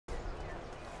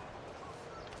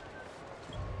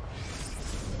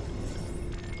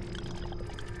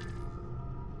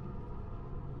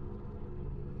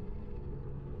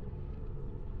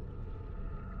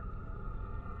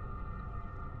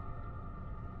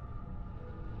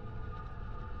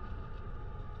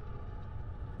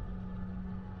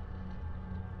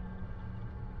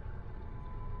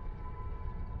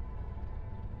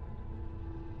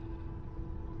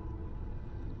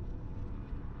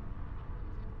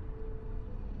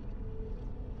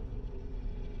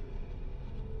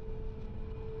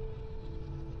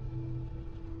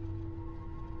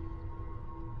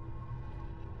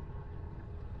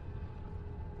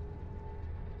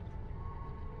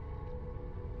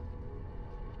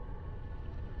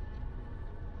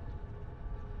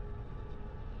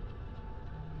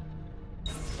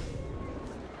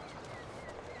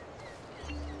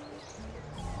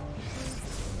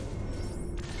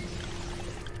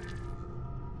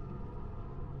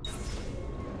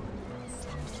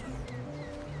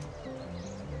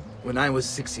When I was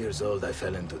 6 years old, I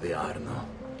fell into the Arno.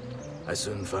 I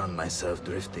soon found myself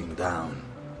drifting down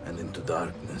and into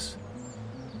darkness.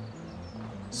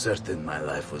 Certain my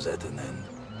life was at an end.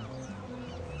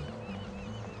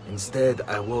 Instead,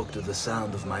 I woke to the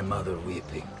sound of my mother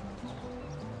weeping.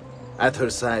 At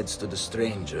her side stood a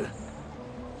stranger,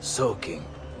 soaking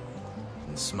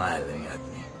and smiling at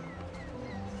me.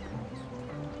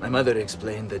 My mother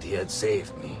explained that he had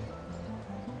saved me.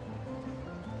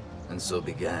 And so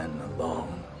began a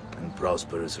long and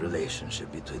prosperous relationship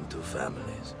between two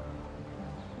families.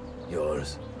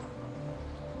 Yours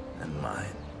and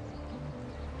mine.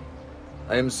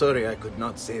 I am sorry I could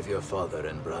not save your father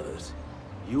and brothers.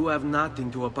 You have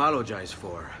nothing to apologize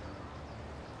for.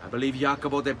 I believe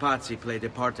Jacopo de Pazzi played a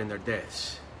part in their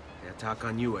deaths. The attack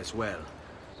on you as well.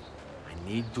 I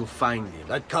need to find him.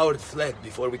 That coward fled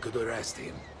before we could arrest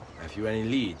him. Have you any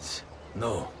leads?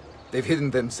 No. They've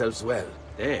hidden themselves well.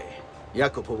 They?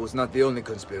 Jacopo was not the only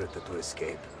conspirator to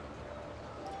escape.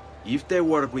 If they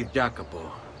work with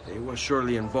Jacopo, they were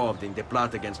surely involved in the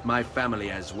plot against my family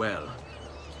as well.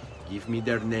 Give me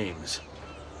their names.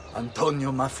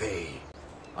 Antonio Maffei,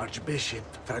 Archbishop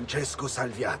Francesco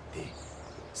Salviati,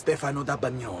 Stefano da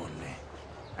Bagnone,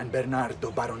 and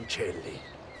Bernardo Baroncelli.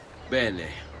 Bene.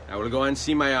 I will go and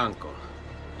see my uncle.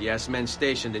 He has men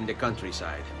stationed in the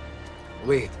countryside.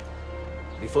 Wait.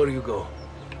 Before you go.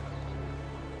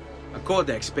 A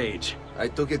codex page. I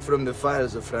took it from the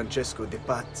files of Francesco de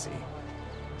Pazzi,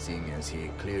 seeing as he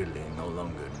clearly no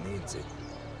longer needs it.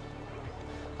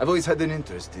 I've always had an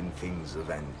interest in things of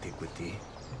antiquity,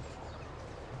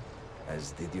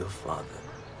 as did your father.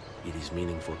 It is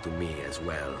meaningful to me as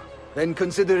well. Then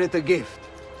consider it a gift.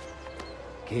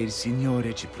 Che il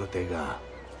Signore ci protegga.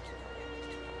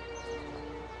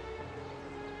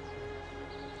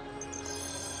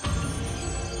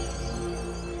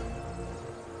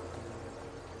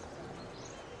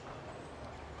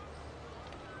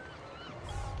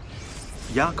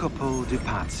 Jacopo de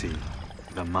Pazzi,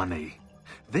 the money.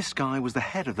 This guy was the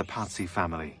head of the Pazzi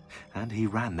family, and he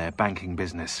ran their banking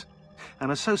business.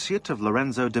 An associate of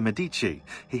Lorenzo de' Medici,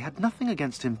 he had nothing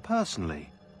against him personally.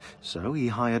 So he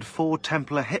hired 4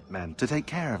 Templar hitmen to take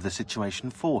care of the situation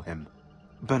for him.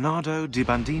 Bernardo di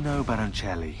Bandino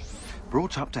Baroncelli.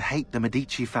 Brought up to hate the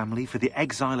Medici family for the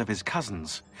exile of his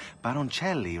cousins,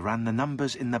 Baroncelli ran the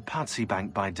numbers in the Pazzi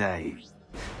bank by day,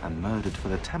 and murdered for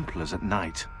the Templars at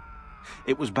night.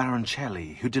 It was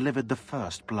Baroncelli who delivered the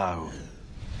first blow.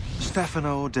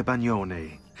 Stefano de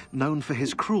Bagnone. Known for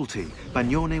his cruelty,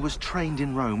 Bagnone was trained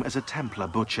in Rome as a Templar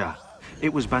butcher.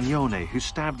 It was Bagnone who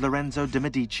stabbed Lorenzo de'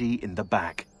 Medici in the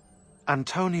back.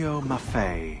 Antonio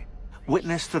Maffei.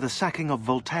 Witness to the sacking of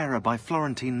Volterra by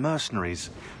Florentine mercenaries,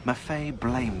 Maffei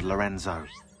blamed Lorenzo.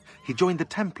 He joined the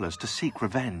Templars to seek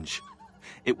revenge.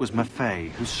 It was Maffei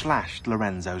who slashed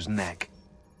Lorenzo's neck.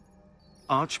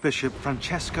 Archbishop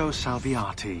Francesco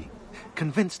Salviati.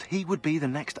 Convinced he would be the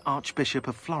next Archbishop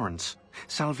of Florence,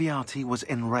 Salviati was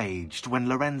enraged when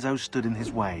Lorenzo stood in his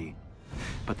way.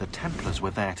 But the Templars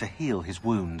were there to heal his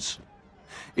wounds.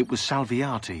 It was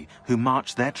Salviati who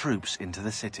marched their troops into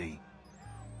the city.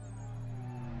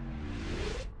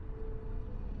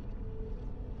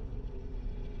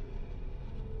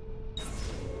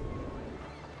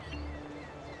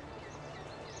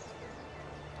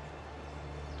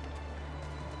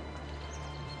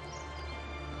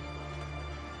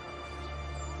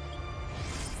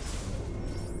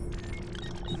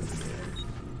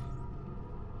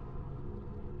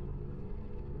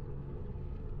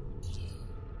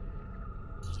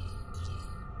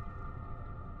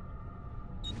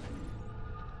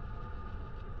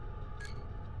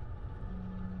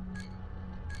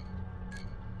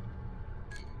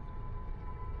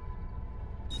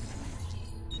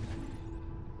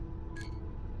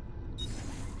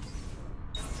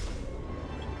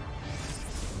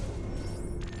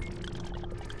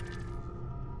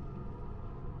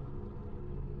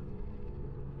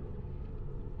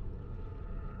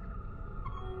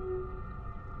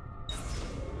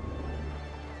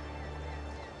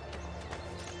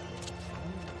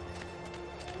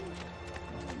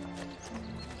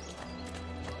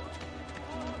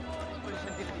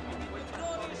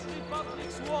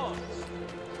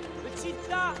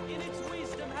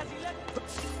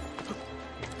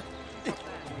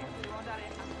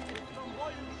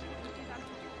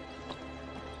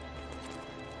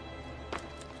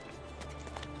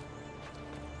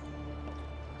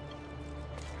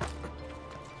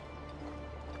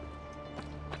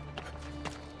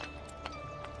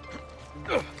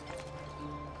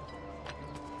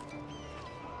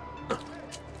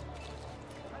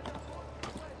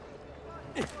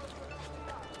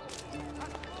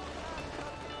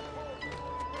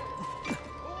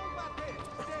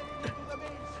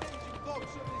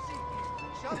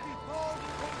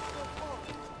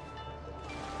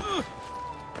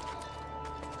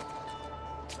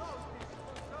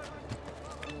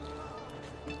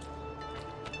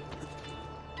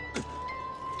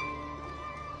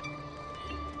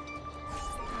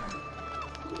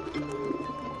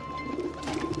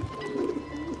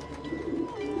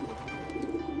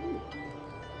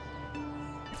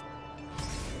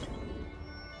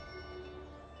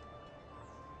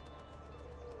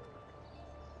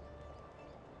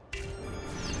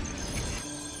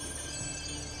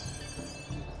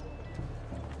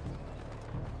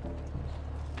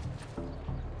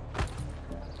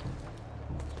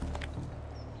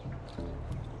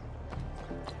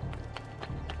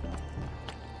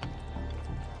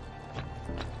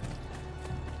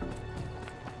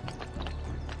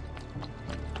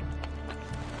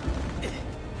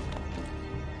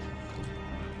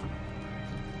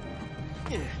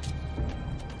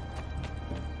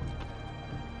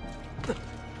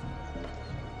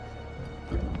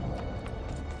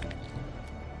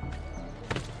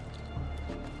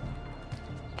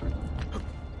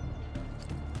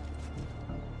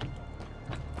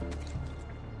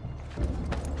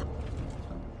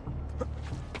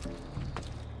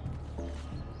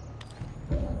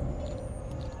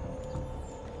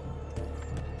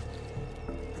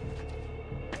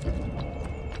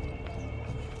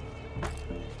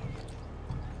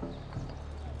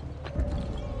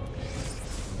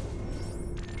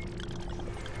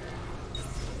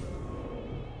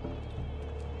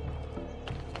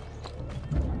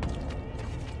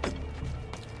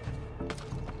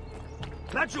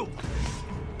 That you!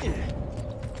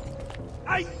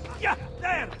 Ay, yeah,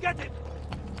 there, get it!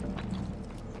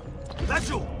 That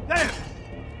you, there!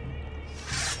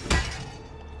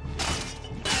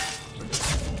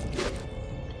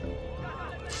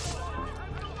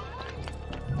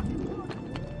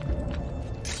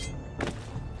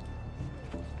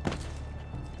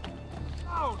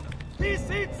 Down! This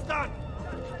instant!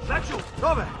 That you,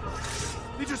 Dove!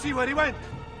 Did you see where he went?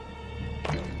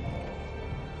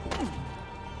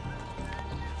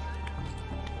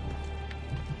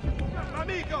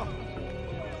 Amico!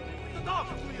 To talk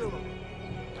to you!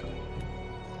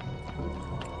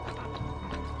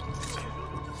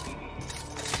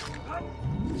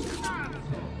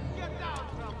 Get down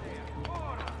from there!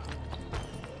 Ora!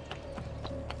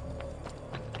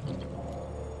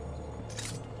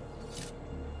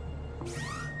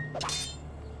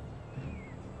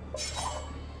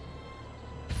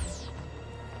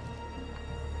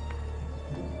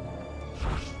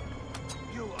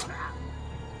 You are...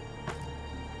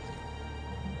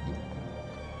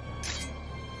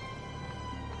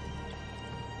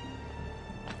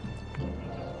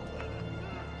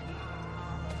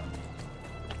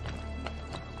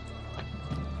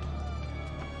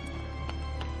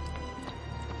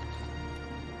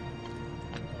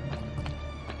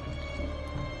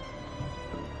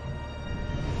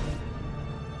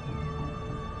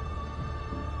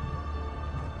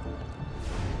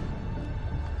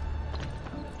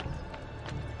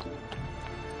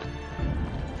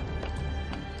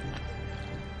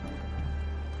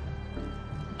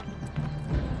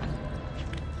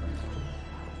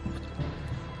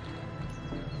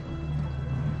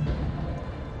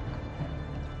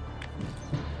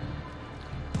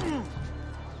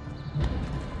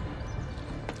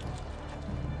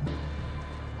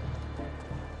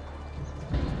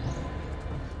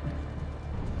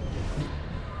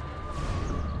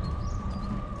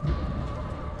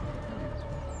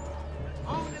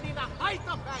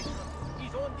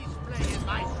 He's on display in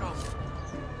my shop.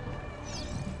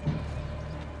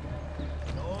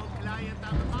 No client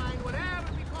of mine would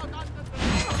ever be caught under the...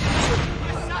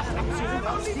 Assassinates! I'm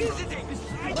only visiting!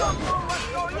 I don't know what's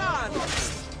going on!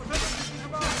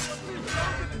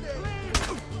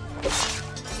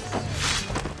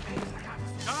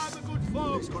 Come, good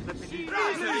folks!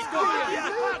 Jesus,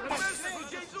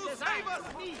 save us!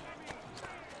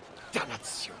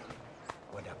 Damnation!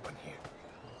 What happened here?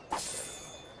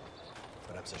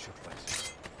 Perhaps I should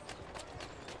fight.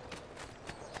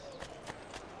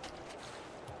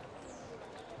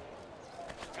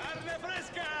 Carne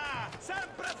fresca!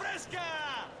 Sempre fresca!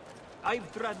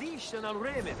 I've traditional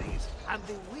remedies and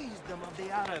the wisdom of the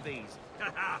Arabes.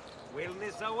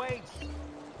 Wellness awaits.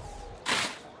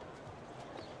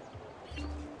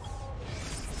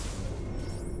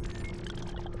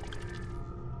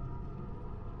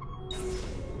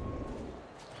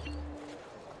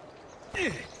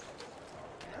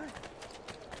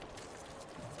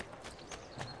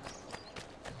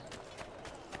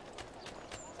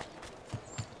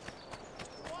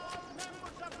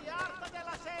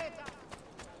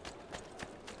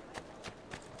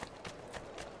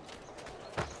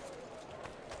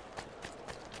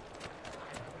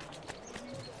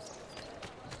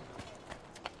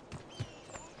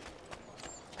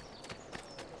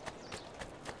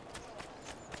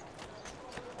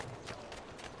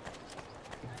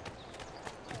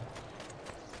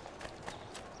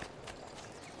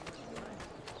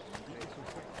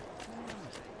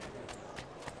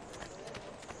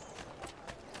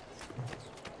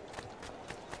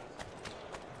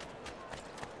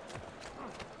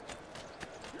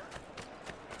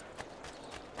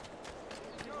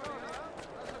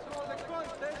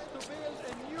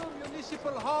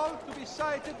 Hall to be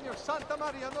sited near Santa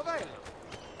Maria Novella.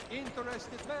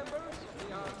 Interested members,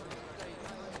 we are...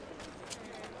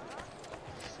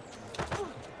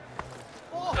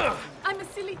 Oh, I'm a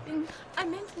silly thing. I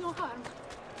meant no harm.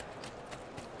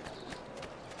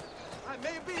 I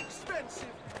may be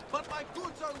expensive, but my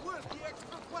goods are worth the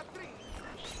extra quattrini.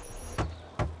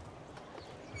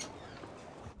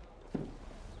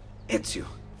 Ezio,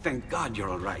 thank God you're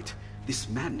all right. This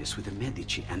madness with the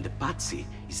Medici and the Pazzi,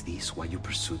 is this why you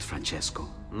pursued Francesco?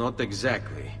 Not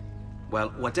exactly. Well,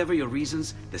 whatever your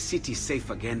reasons, the city's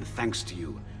safe again thanks to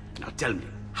you. Now tell me,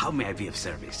 how may I be of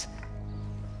service?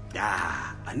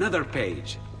 Ah, another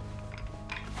page.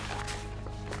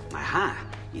 Aha,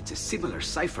 it's a similar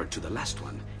cipher to the last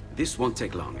one. This won't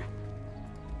take long.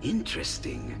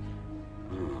 Interesting.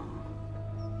 Oh,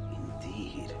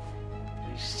 indeed.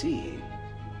 I see.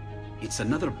 It's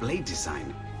another blade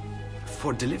design.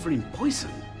 For delivering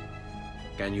poison.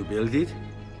 Can you build it?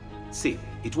 See,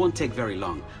 it won't take very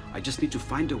long. I just need to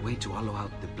find a way to hollow out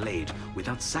the blade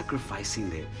without sacrificing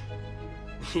the...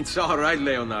 It's all right,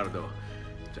 Leonardo.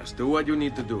 Just do what you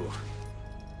need to do.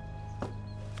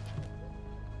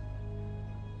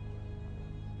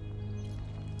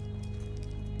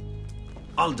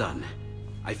 All done.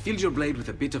 I filled your blade with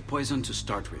a bit of poison to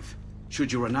start with.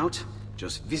 Should you run out,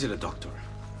 just visit a doctor.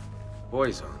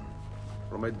 Poison?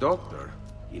 From a doctor?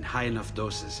 In high enough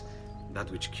doses,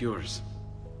 that which cures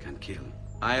can kill.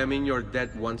 I am in your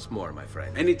debt once more, my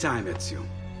friend. Anytime, Ezio.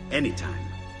 Anytime.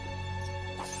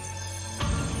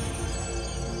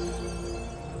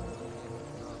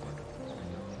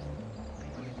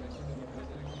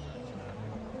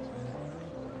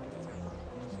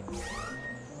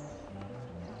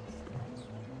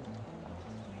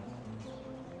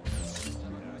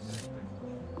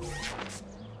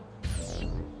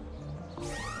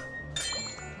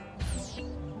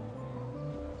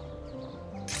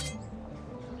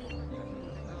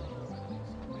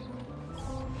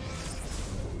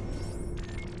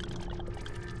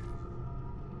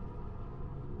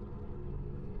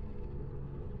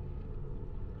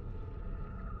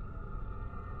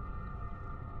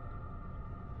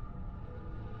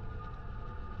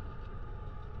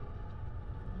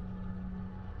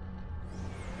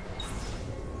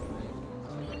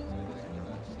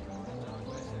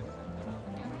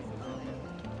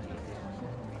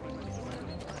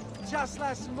 Just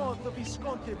last month, the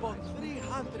Visconti bought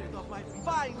 300 of my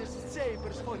finest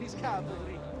sabers for his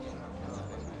cavalry.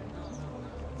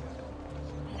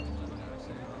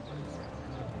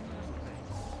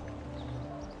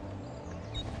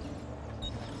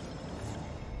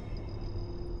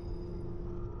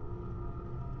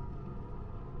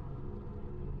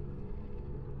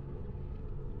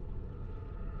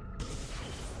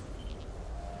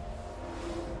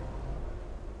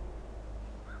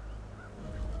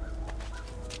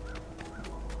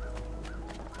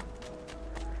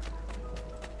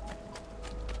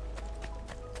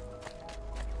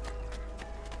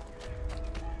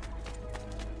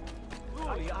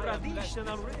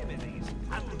 Traditional remedies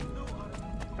and the new...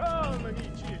 Come,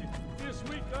 amici. This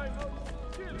week I know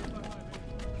chili by my name.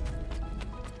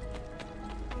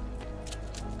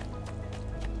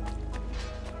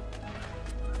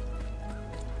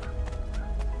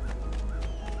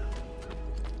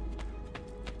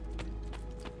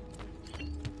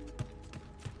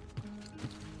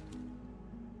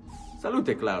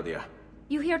 Salute, Claudia.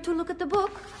 You here to look at the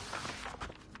book?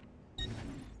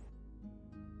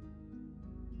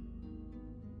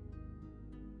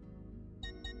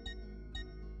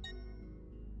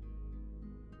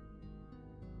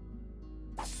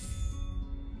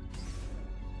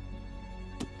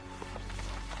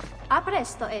 A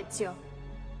presto, Ezio.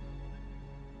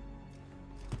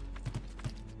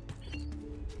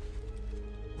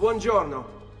 Buongiorno.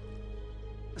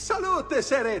 Salute,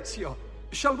 Ser Ezio.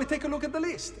 Shall we take a look at the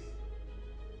list?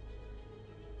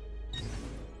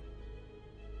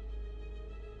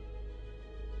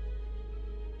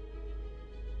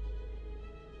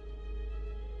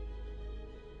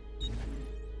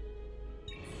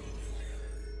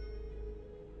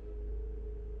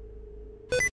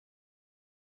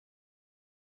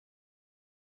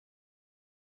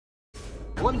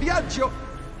 Buon viaggio!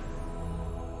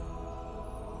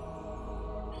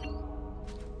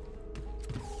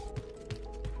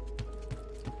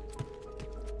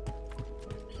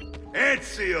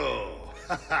 Ezio!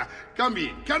 Come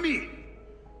in, come in!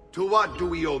 To what do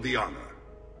we owe the honor?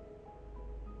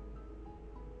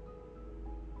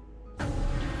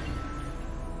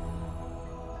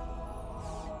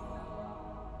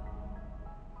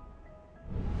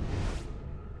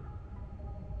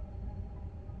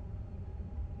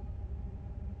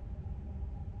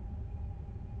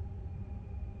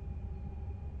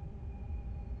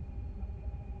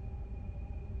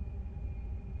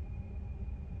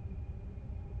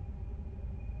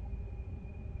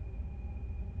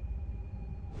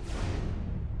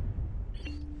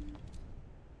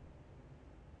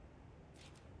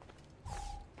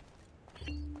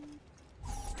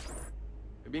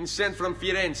 I've been sent from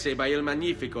Firenze by Il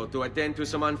Magnifico to attend to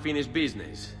some unfinished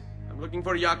business. I'm looking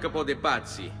for Jacopo de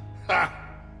Pazzi. Ha!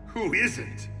 Who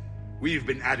isn't? We've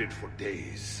been at it for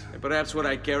days. And perhaps what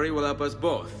I carry will help us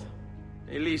both.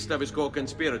 A list of his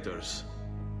co-conspirators.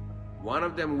 One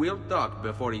of them will talk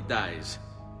before he dies.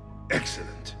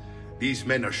 Excellent. These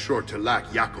men are sure to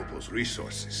lack Jacopo's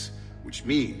resources, which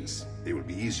means they will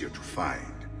be easier to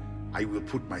find. I will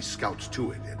put my scouts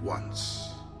to it at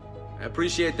once. I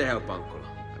appreciate the help, Uncle.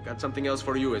 I've got something else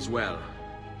for you as well.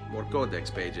 More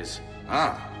codex pages.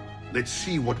 Ah, let's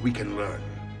see what we can learn.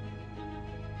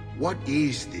 What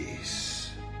is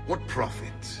this? What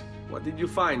profit? What did you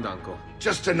find, Uncle?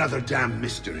 Just another damn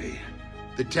mystery.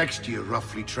 The text here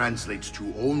roughly translates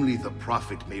to only the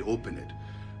prophet may open it.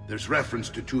 There's reference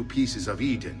to 2 pieces of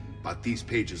Eden, but these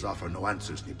pages offer no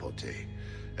answers, Nipote.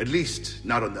 At least,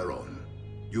 not on their own.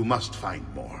 You must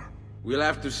find more. We'll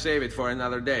have to save it for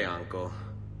another day, Uncle.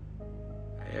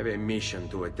 I have a mission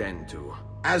to attend to.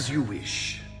 As you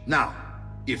wish. Now,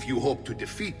 if you hope to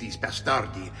defeat these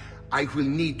bastardi, I will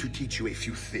need to teach you a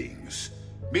few things.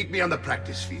 Meet me on the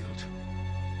practice field.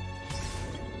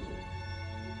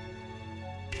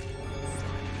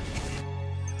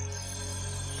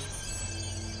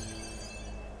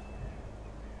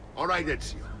 All right,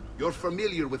 Ezio. You're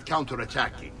familiar with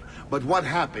counterattacking, but what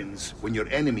happens when your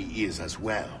enemy is as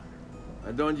well?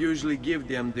 I don't usually give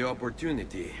them the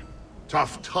opportunity.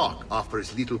 Tough talk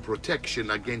offers little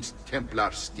protection against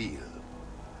Templar steel.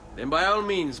 Then by all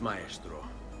means, Maestro.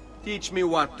 Teach me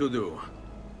what to do.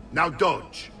 Now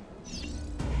dodge.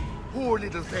 Poor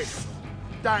little Teso,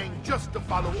 dying just to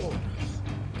follow orders.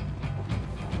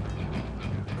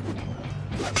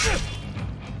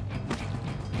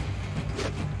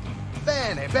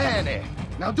 Bene, bene.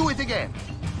 Now do it again.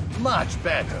 Much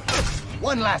better.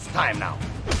 One last time now.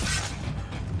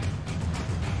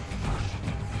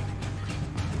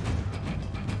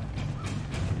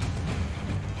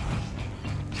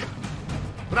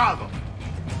 Bravo!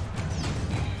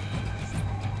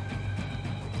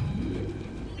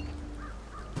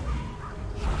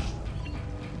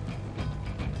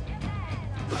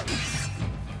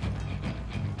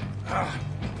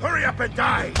 Hurry up and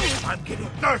die! I'm getting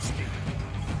thirsty!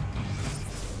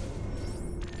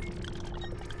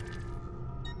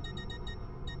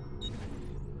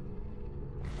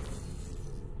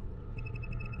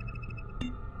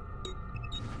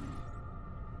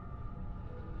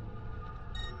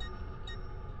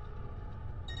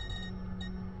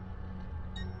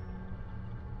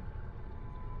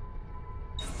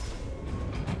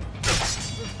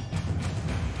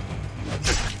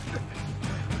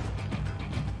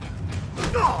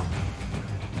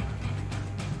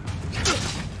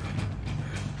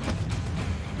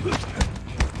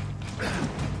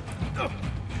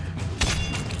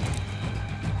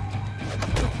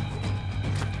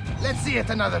 Let's see it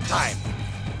another time.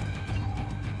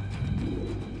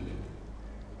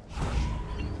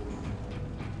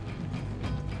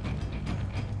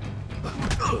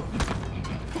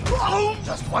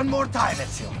 Just one more time,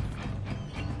 Ezio.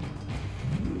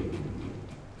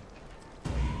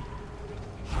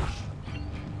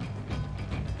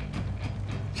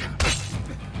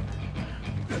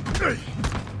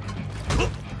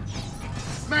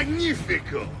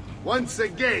 Magnifico! Once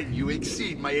again, you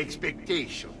exceed my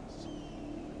expectations.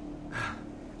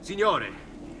 Signore,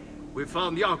 we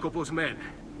found Jacopo's men,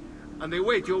 and they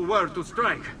wait your word to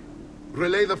strike.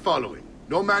 Relay the following.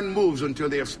 No man moves until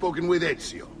they have spoken with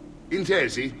Ezio.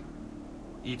 Intesi?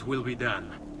 It will be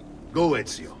done. Go,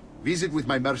 Ezio. Visit with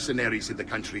my mercenaries in the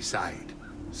countryside.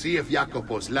 See if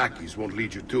Jacopo's lackeys won't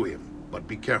lead you to him, but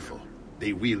be careful.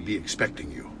 They will be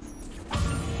expecting you.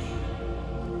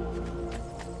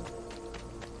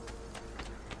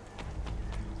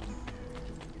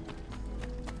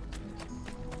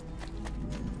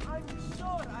 I'm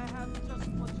sure I have just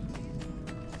what you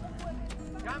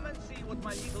need. Come and see what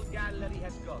my little gallery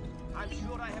has got. I'm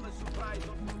sure I have a surprise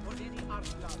for any art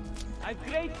club. A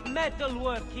great metal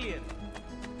work here.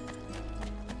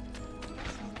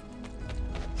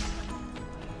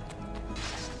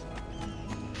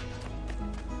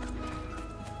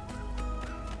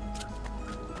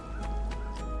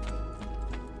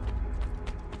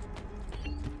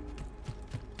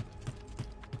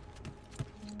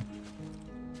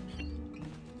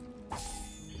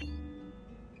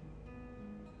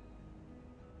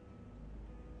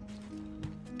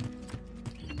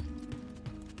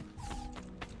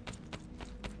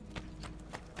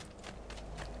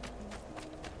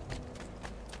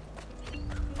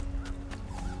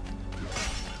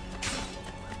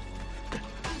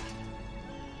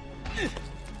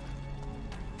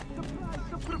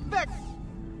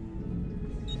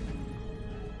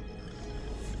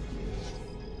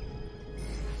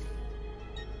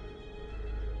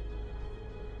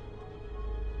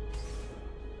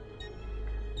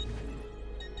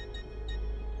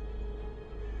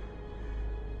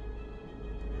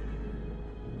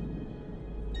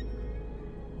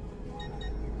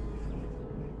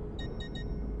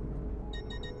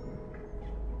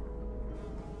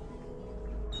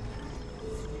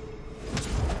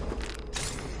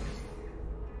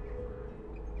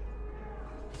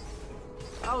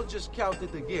 I'll just count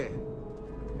it again.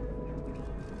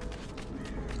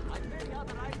 Like many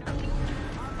other items,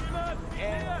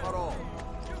 and for all.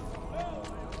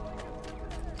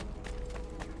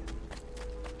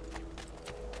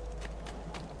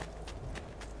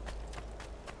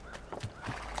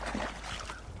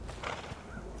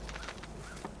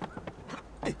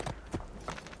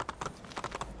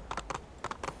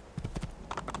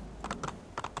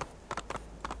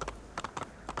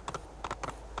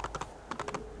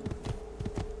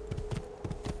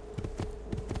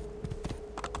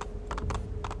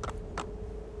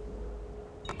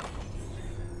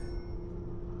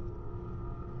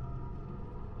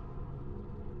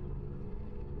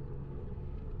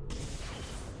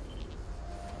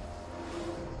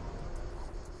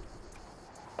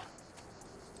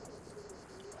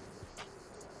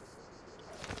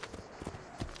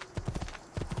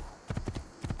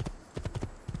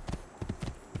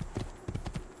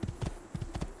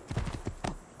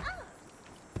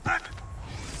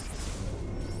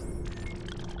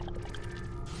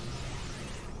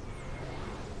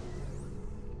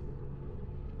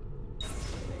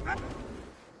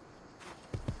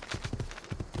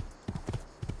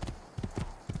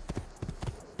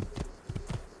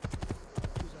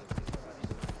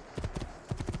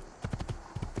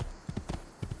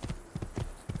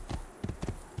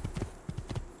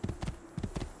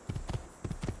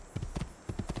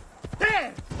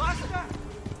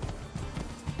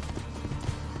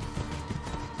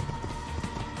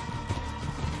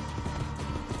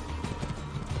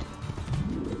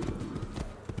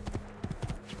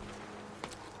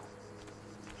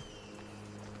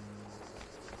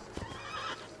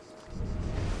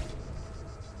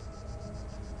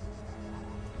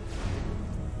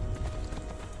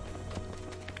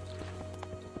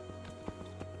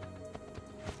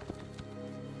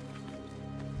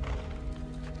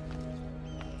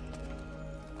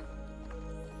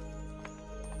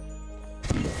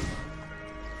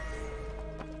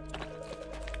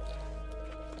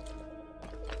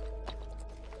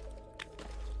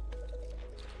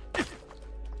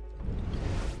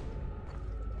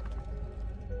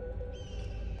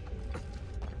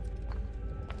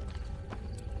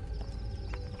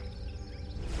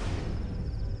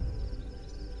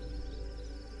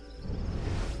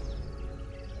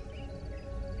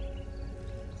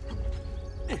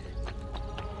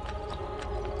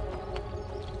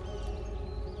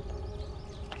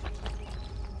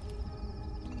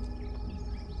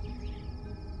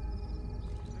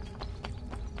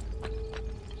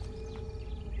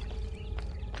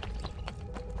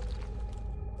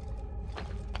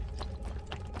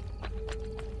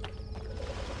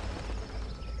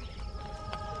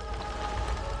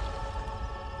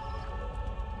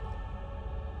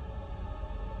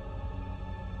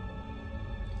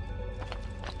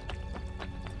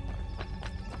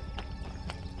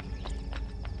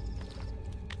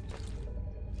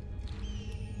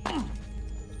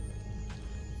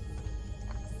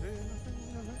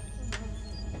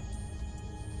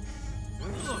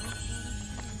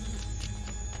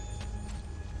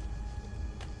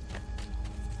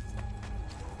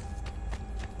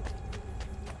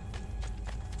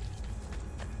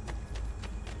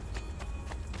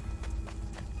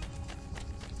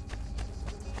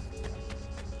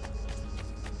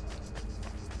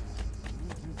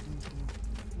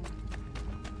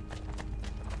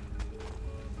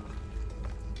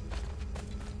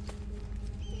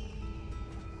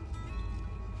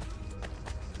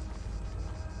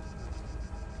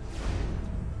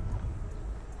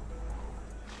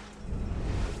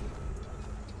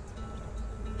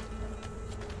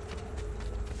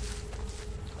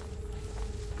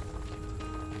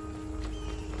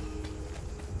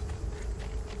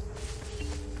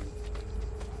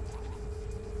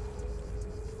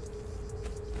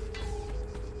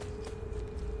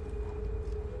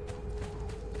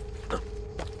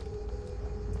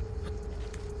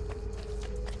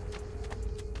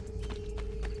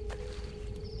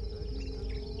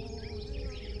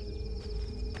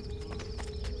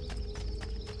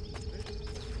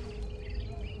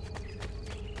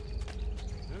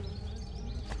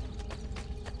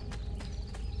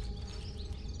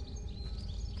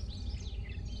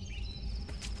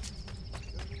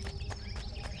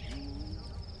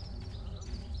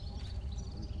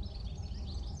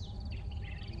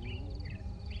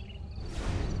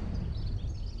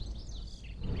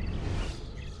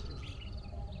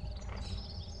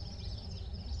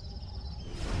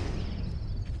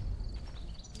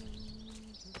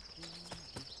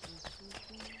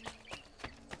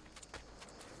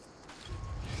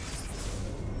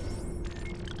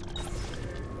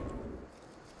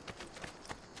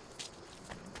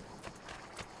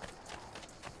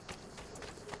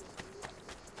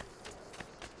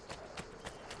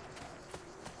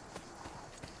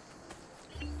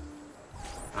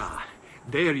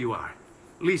 There you are.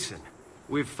 Listen,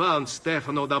 we've found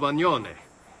Stefano da Bagnone.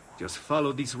 Just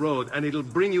follow this road and it'll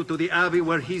bring you to the abbey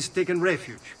where he's taken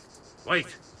refuge.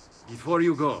 Wait, before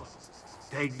you go,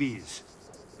 take these.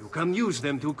 You can use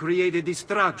them to create a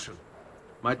distraction.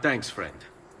 My thanks, friend.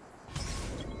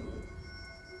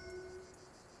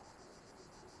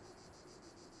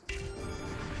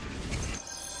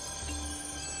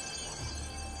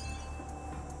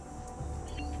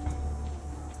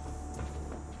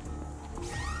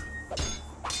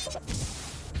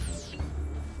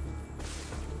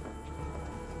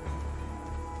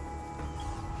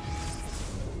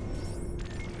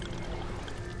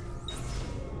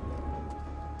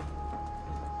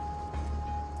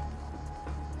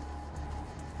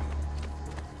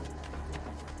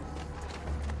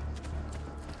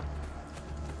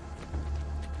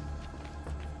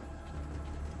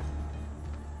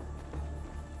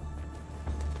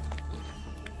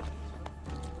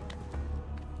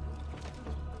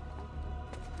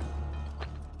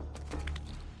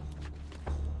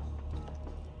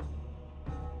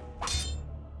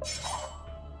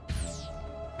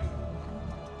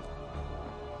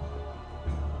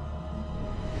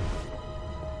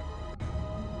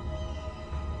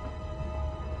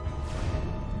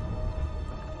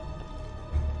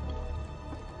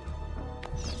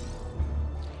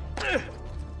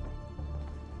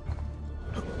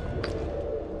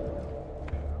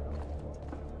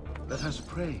 Let us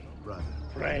pray, brother.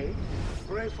 Pray?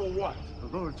 Pray for what? The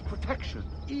Lord's protection.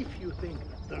 If you think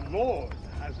the Lord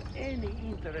has any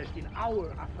interest in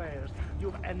our affairs,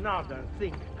 you've another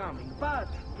thing coming. But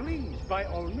please, by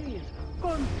all means,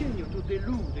 continue to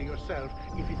delude yourself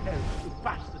if it helps to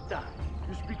pass the time.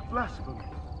 You speak blasphemy.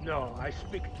 No, I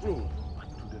speak truth. But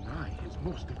to deny his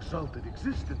most exalted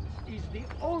existence is the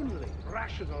only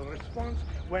rational response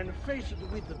when faced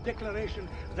with the declaration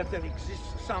that there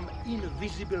exists some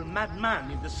invisible madman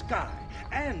in the sky.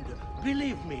 And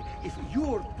believe me, if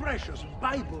your precious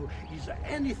Bible is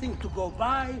anything to go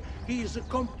by, he's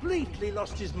completely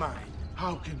lost his mind.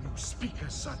 How can you speak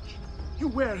as such? You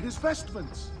wear his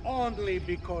vestments. Only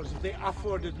because they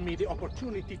afforded me the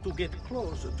opportunity to get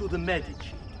close to the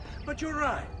Medici. But you're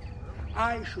right.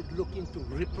 I should look into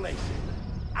replacing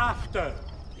it after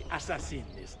the assassin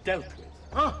is dealt with.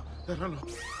 Ah, there are no...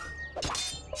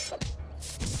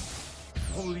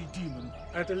 Holy demon.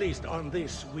 At least on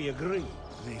this we agree.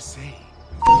 They say.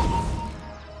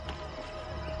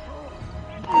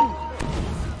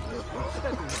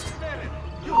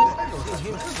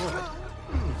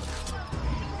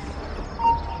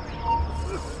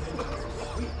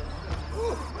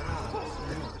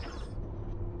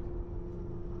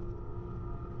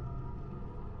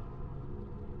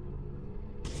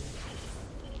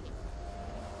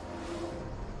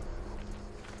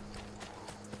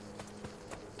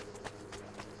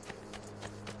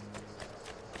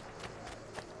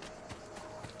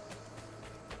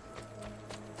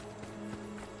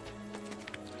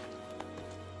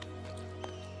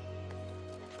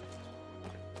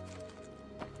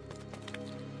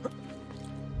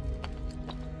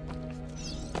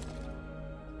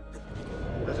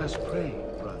 Let us pray,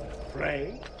 brother.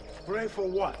 Pray? Pray for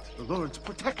what? The Lord's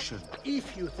protection.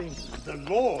 If you think the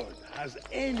Lord has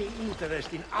any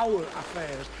interest in our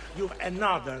affairs, you've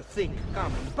another thing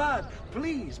coming. But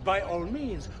please, by all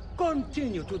means,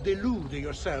 continue to delude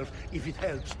yourself if it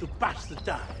helps to pass the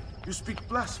time. You speak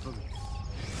blasphemy.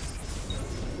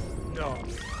 No.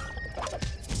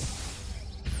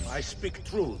 I speak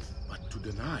truth. But to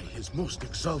deny his most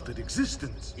exalted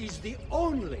existence is the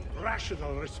only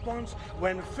rational response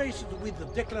when faced with the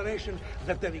declaration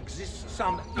that there exists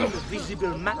some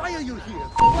invisible man. Why are you here?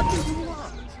 What do you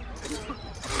want?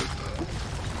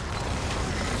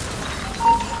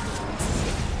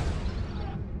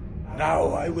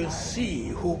 Now I will see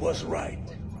who was right.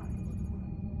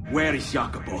 Where is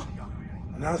Jacopo?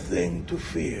 Nothing to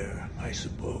fear, I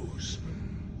suppose.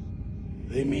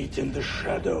 They meet in the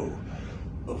shadow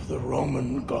of the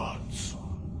Roman gods.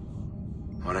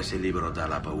 Ora sei libero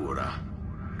dalla paura.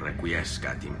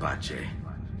 Requiescat in pace.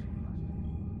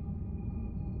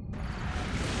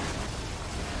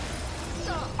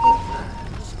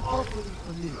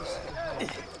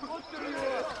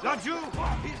 Laggiù!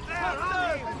 He's there!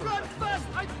 Run fast!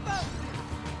 I found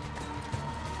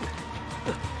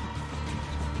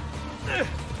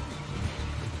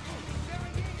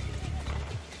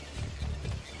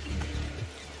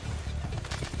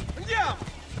Andiamo!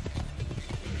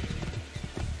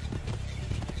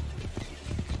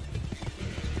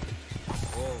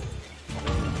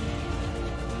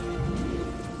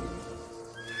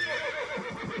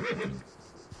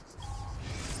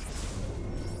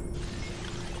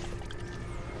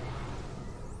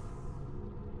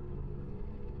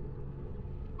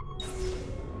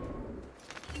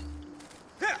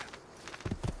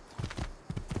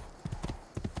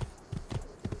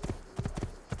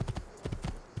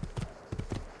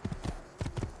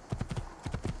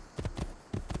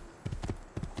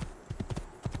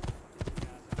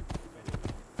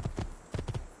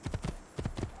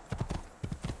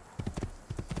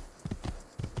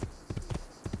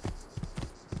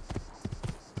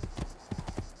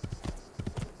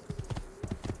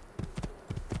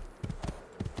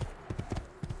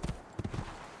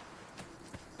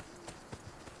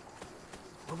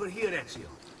 Over here, Ezio.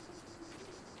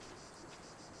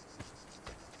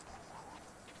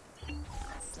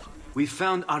 We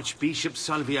found Archbishop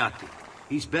Salviati.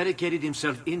 He's barricaded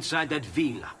himself inside that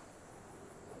villa.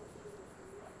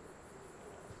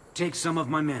 Take some of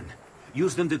my men.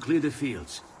 Use them to clear the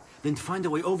fields. Then find a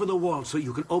way over the wall so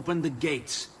you can open the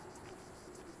gates.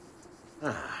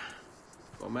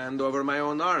 Command over my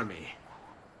own army.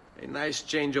 A nice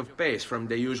change of pace from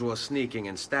the usual sneaking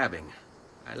and stabbing.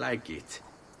 I like it.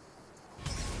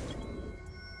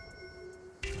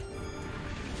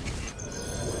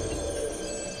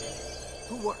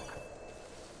 To work.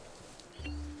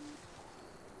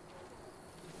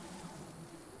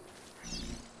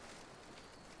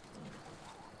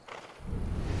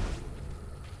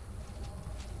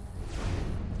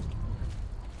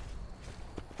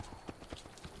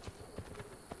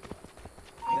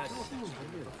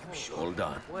 Hold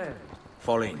on.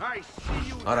 Fall in.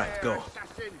 All right, go.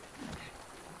 Assassin.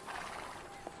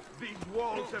 These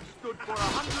walls have stood for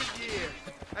 100 years,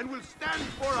 and will stand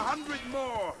for 100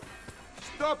 more.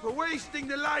 Stop wasting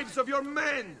the lives of your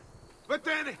men.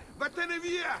 Vatene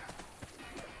via.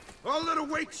 All that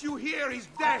awaits you here is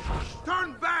death.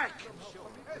 Turn back.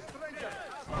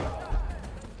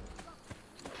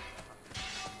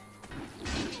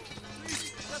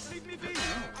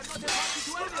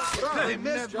 They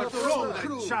never throw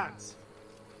that chance.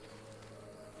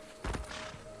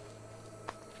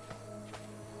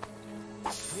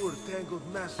 Poor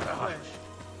tangled mass of flesh.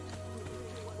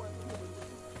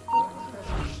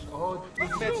 Oh,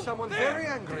 you've made someone very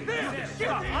angry.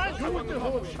 I'll do with the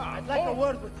whole shot. I'd like a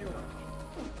word with you.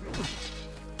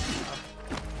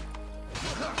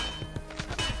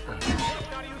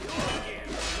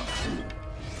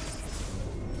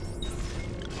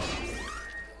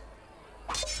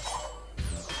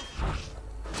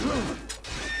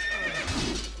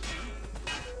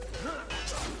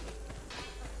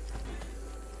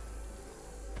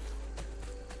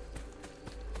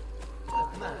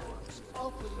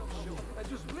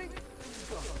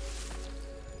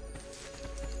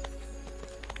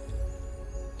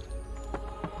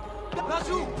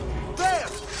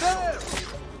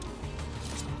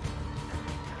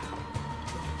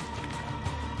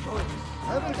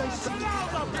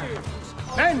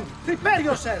 Men, prepare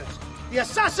yourselves! The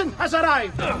assassin has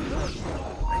arrived!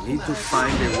 I need to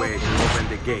find a way to open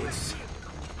the gates.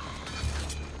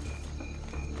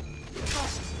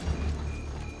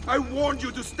 I warned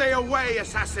you to stay away,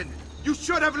 assassin. You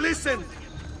should have listened.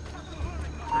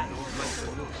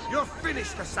 You're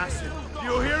finished, assassin.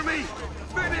 You hear me?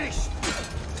 Finished!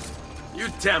 You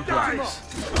Templars!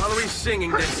 Always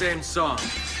singing the same song.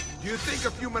 Do you think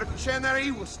a few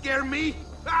mercenary will scare me?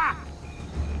 Ah!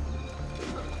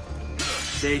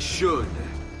 They should.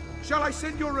 Shall I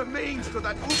send your remains to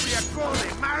that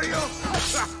Ubriacone, Mario?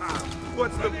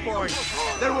 What's the point?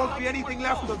 There won't be anything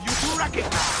left of you to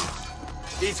recognize.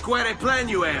 It's quite a plan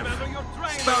you have.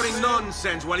 Spouting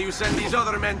nonsense while you send these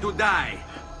other men to die.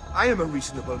 I am a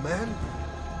reasonable man.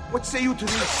 What say you to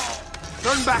this?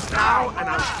 Turn back now, and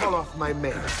I'll call off my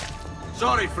men.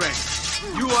 Sorry, friend.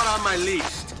 You are on my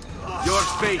list. Your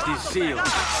fate is sealed.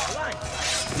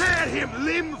 Tear him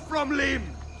limb from limb!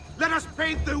 Let us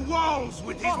paint the walls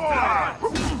with his blood!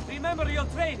 Remember your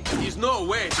training. There's no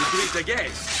way to treat the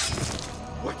guests.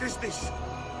 What is this?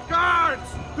 Guards!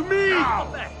 To me!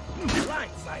 Now. Back. Right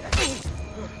side.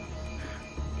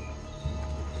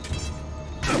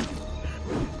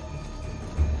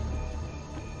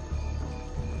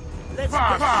 Let's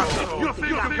get you think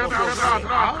you can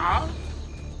outrun?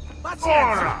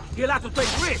 Pazienza! You're allowed to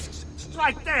take risks.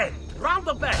 Strike dead. Round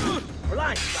the back.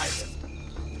 Blindside them.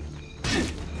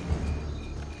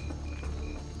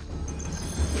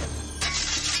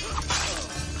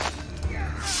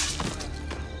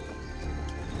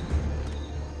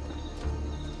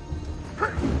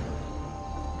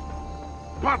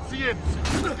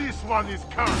 Pazienza! This one is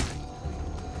coming.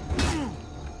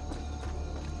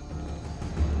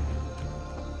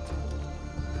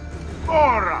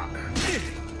 Ora!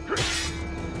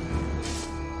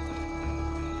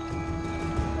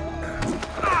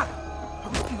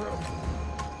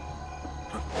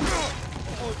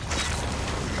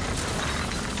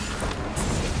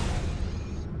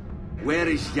 Where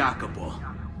is Jacopo?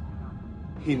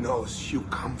 He knows you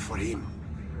come for him,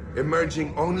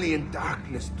 emerging only in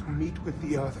darkness to meet with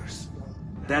the others.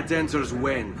 That answers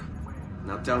when.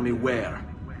 Now tell me where.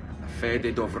 La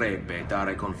fede dovrebbe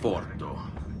dare conforto,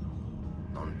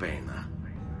 non pena.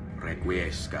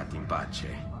 Requiescat in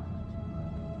pace.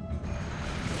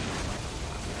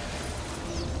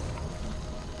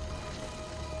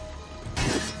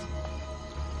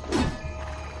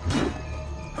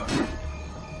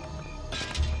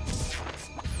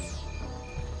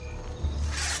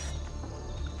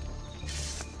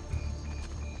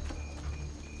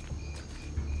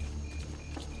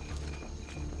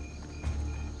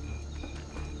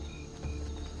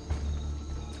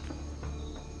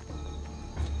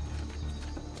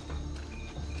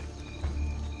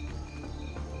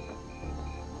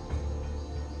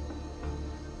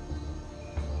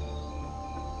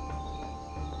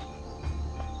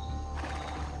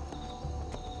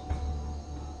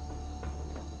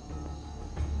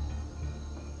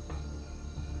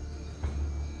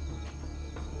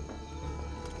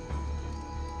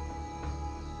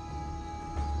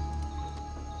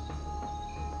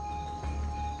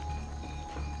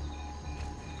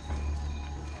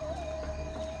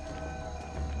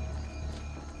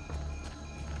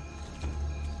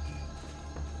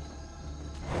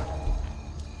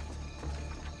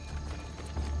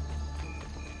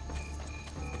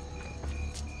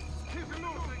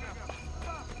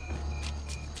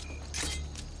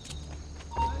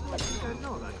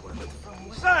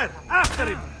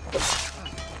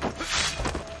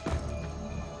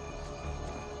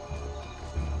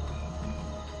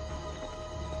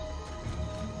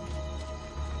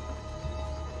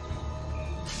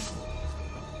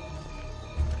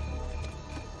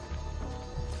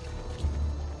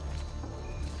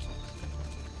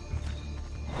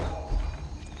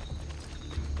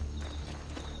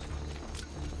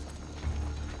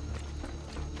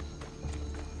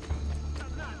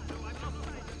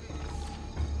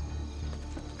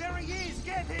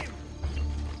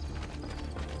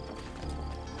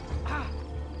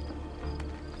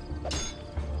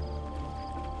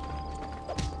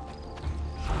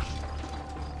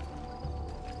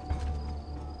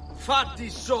 Fatti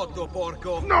sotto,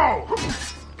 porco! No!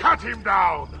 Cut him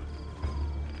down!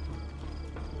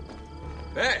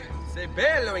 Beh, sei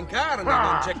bello in carne,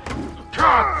 non c'è...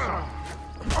 Cut!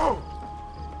 Oh!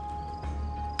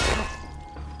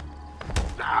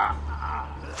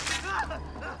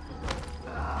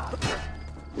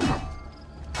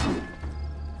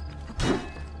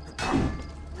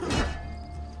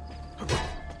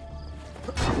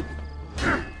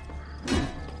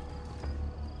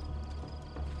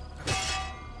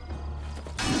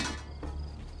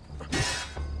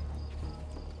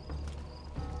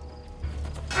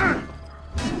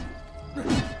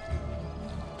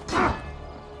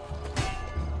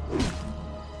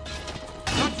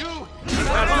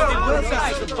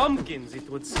 Pumpkins, it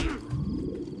would seem.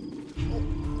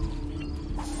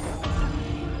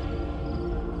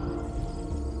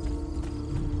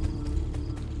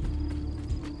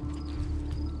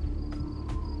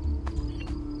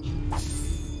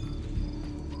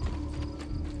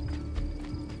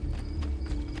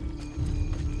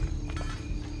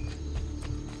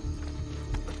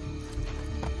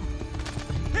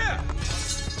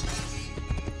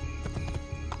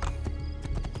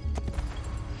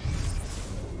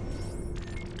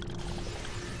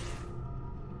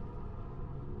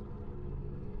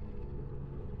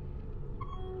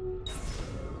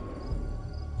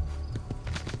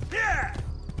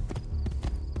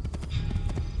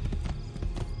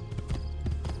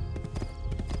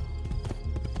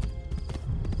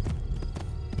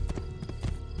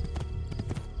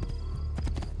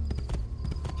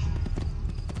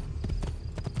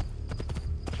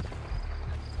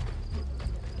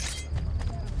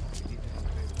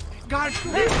 Guard,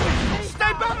 stay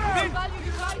back!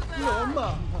 No,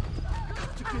 ma.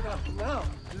 Got to get out now.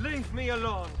 Leave me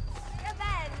alone.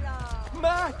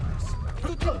 Max!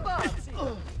 Tutti pazzi!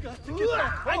 Got to get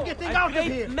back. I'm getting out of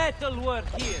here. Metal work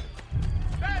here.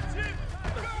 That's it!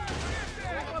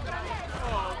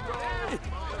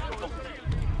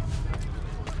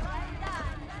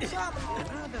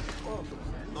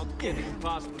 Not getting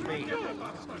past me.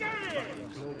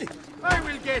 I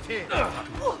will get him.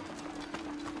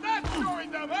 That's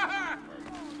showing them!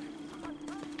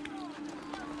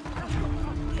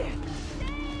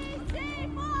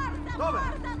 Dove?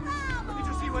 Did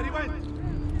you see where he went?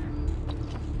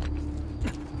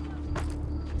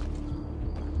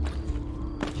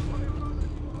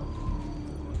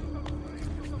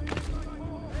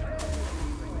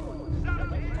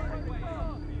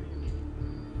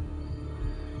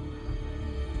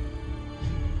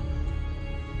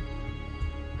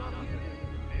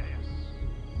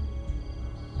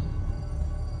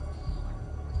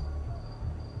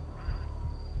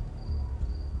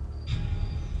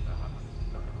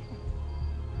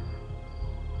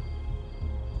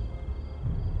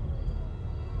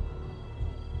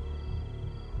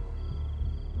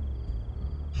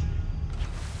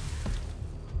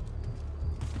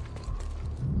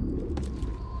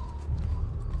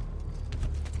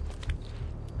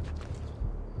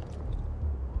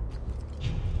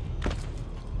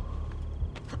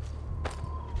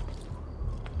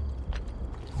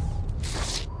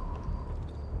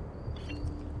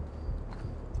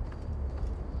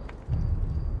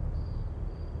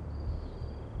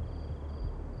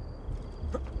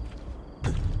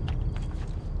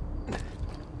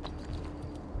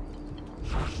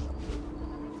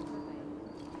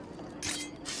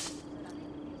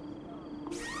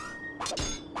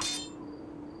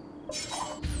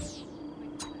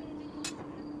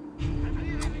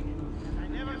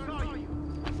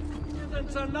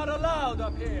 Are not allowed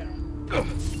up here. Go.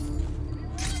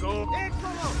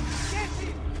 Eccolo! Get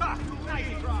him! Ha!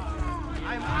 Nice try.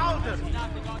 I'm out of here.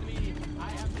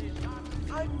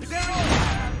 I'm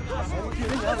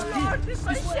getting out of here. This is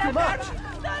too much.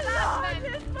 The Lord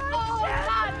is my shepherd!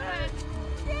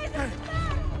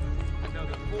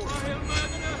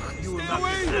 You will not be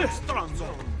Stronzo.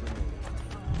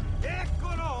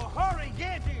 Eccolo! Hurry,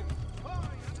 get him!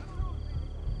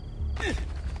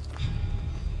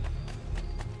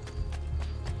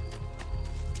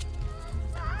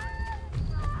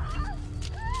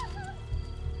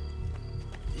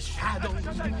 Shadows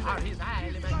are his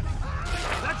element.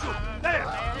 That's you! There!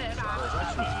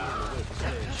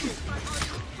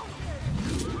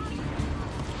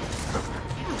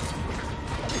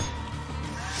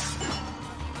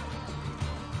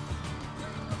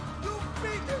 You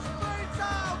beat his brains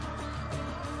out!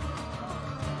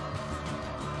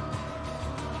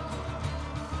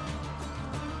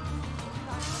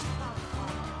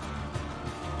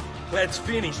 Let's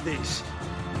finish this.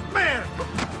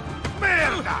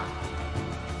 Merda!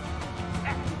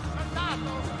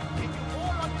 Soldato, if you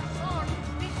fall on your sword,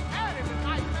 this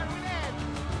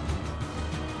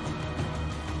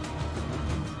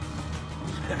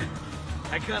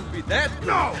I can't be that good.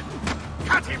 No!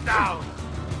 Cut him down!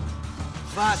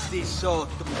 Fatti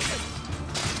sotto.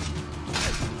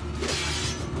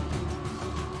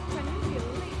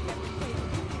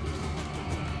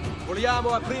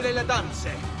 Vogliamo aprire le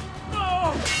danze.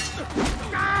 No!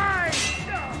 Die!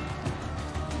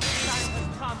 Time has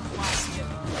come, Martin.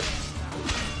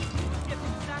 Get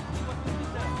exactly what you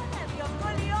deserve. Your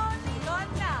coglioni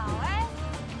gone now, eh?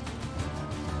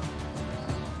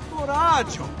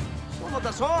 Coraggio! Sono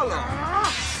da solo!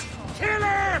 Kill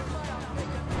him!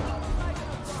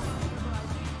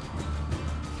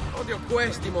 Odio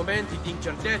questi momenti di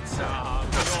incertezza. Ah,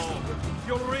 no.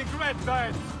 You'll regret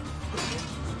that.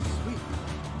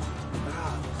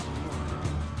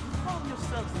 Call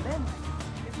yourselves men.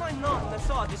 If my nonna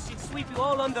saw this, she'd sweep you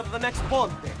all under the next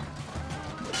ponte.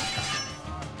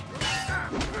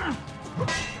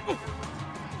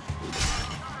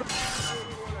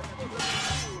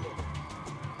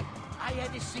 I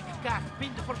had a sick cat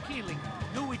pinned for killing.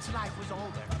 Knew its life was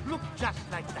over. Looked just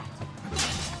like that.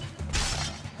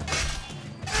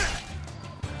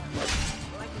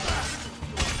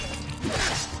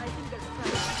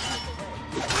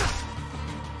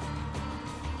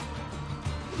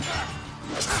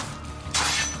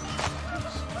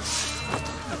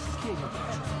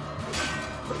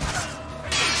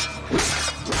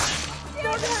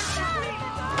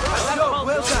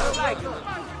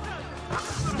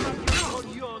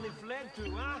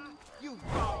 You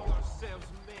call yourselves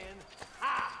men.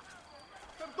 Ah!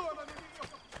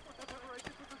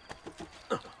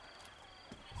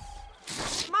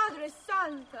 Madre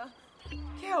santa!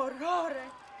 Che orrore!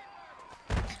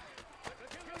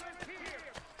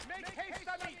 Make haste,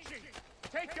 amici!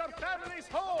 Take your families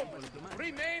home!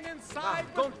 Remain inside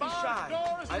Ah, don't the be barred shy.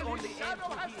 doors I till only his aim shadow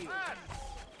to has heal. passed!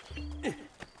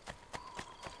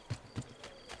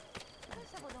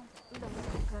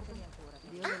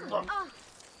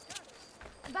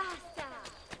 Basta!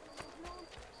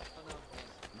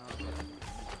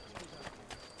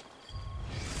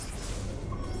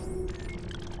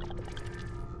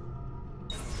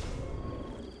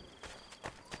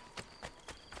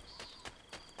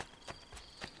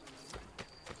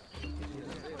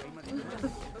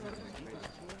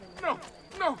 No!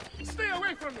 No! Stay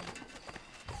away from me!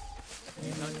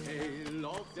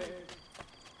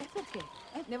 E perché?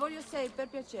 Ne voglio 6 per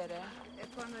piacere. E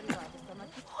quando arrivate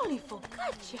stamattina? Holy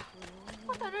focaccia!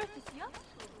 What on earth is up?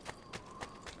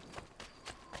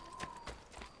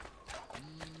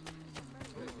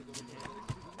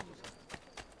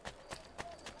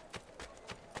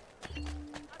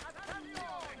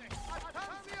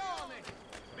 Attenzione!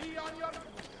 Be on your...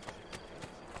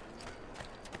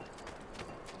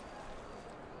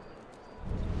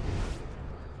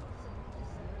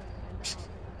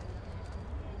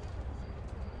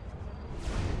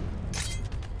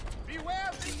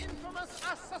 Beware the infamous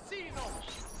assassino!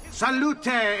 Salute,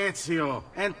 Ezio!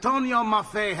 Antonio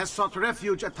Maffei has sought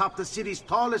refuge atop the city's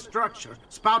tallest structure,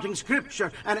 spouting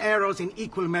scripture and arrows in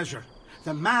equal measure.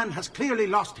 The man has clearly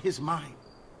lost his mind.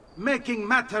 Making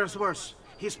matters worse,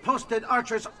 he's posted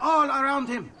archers all around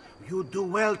him. You do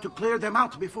well to clear them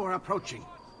out before approaching.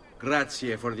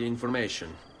 Grazie for the information.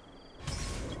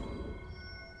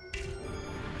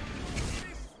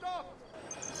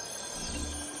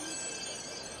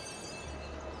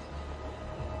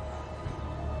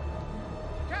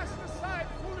 Cast aside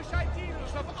foolish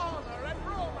ideals of honor and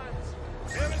romance.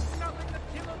 There is nothing the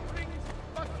killer brings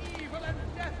but evil and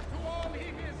death to all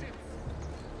he visits.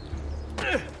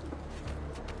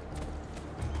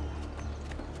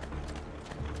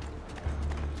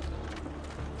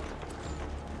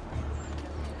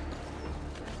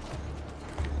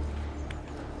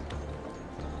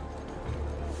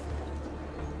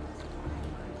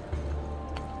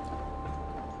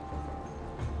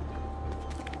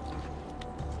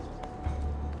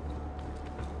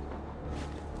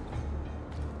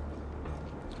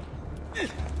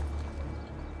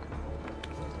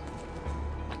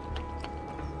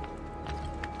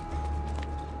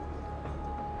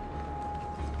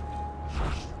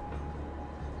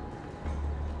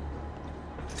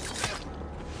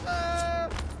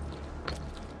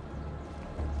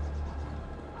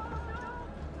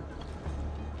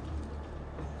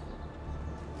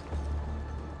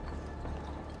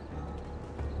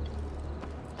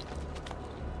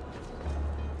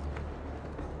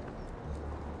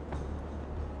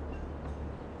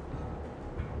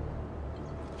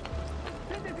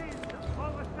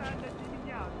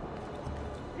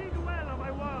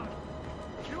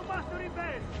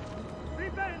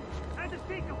 Repent and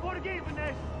speak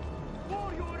forgiveness,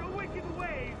 for your wicked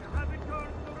ways have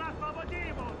turned the wrath of a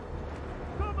demon.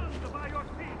 Summoned by your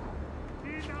feet, the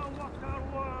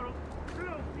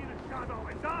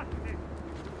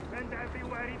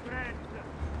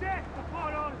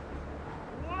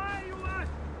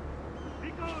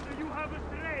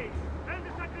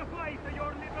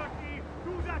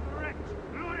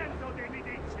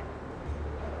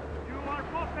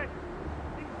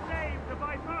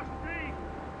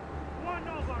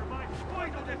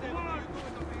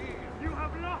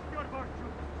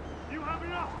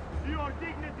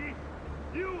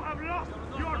You have lost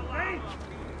your faith!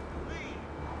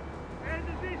 And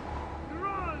this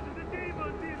draws the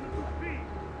demons in to feed.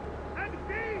 And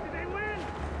feed they will!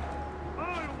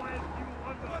 All whilst you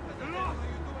are lost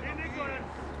in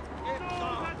ignorance.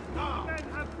 Know that two men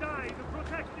have died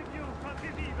protecting you from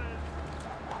his evil.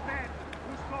 Men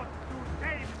who sought to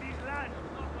save these lands.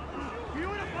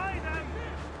 Purify them!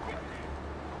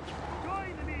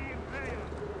 Join me in prayer,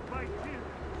 my children,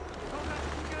 so that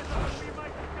together we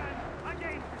might stand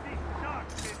against this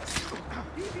darkness.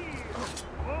 Be here,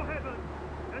 O heaven,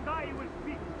 and I will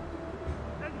speak.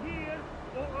 And hear,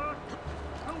 O earth,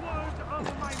 the words of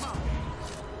my mouth.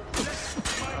 Let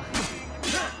my speaking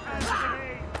as the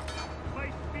rain, my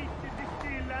speech is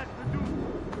still as the dew,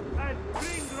 as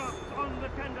raindrops on the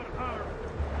tender herb,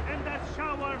 and as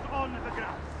showers on the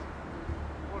grass.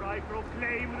 For I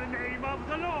proclaim the name of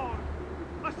the Lord.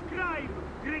 Ascribe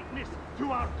greatness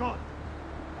to our God.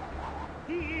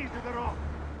 He is the rock.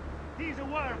 His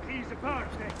work is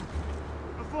perfect.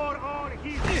 For all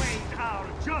his ways are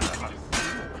justice.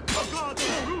 God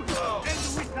of truth and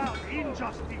without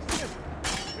injustice.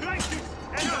 Righteous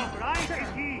and upright is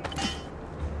he.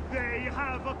 They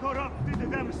have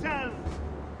corrupted themselves.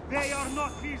 They are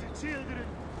not his children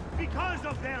because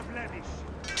of their blemish.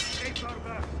 A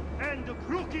perverse and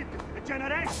crooked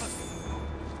generation.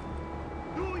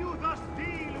 Do you thus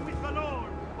deal with the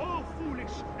Lord, O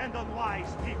foolish and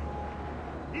unwise people?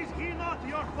 Is he not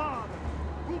your father,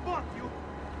 who bought you?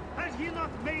 Has he not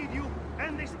made you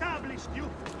and established you?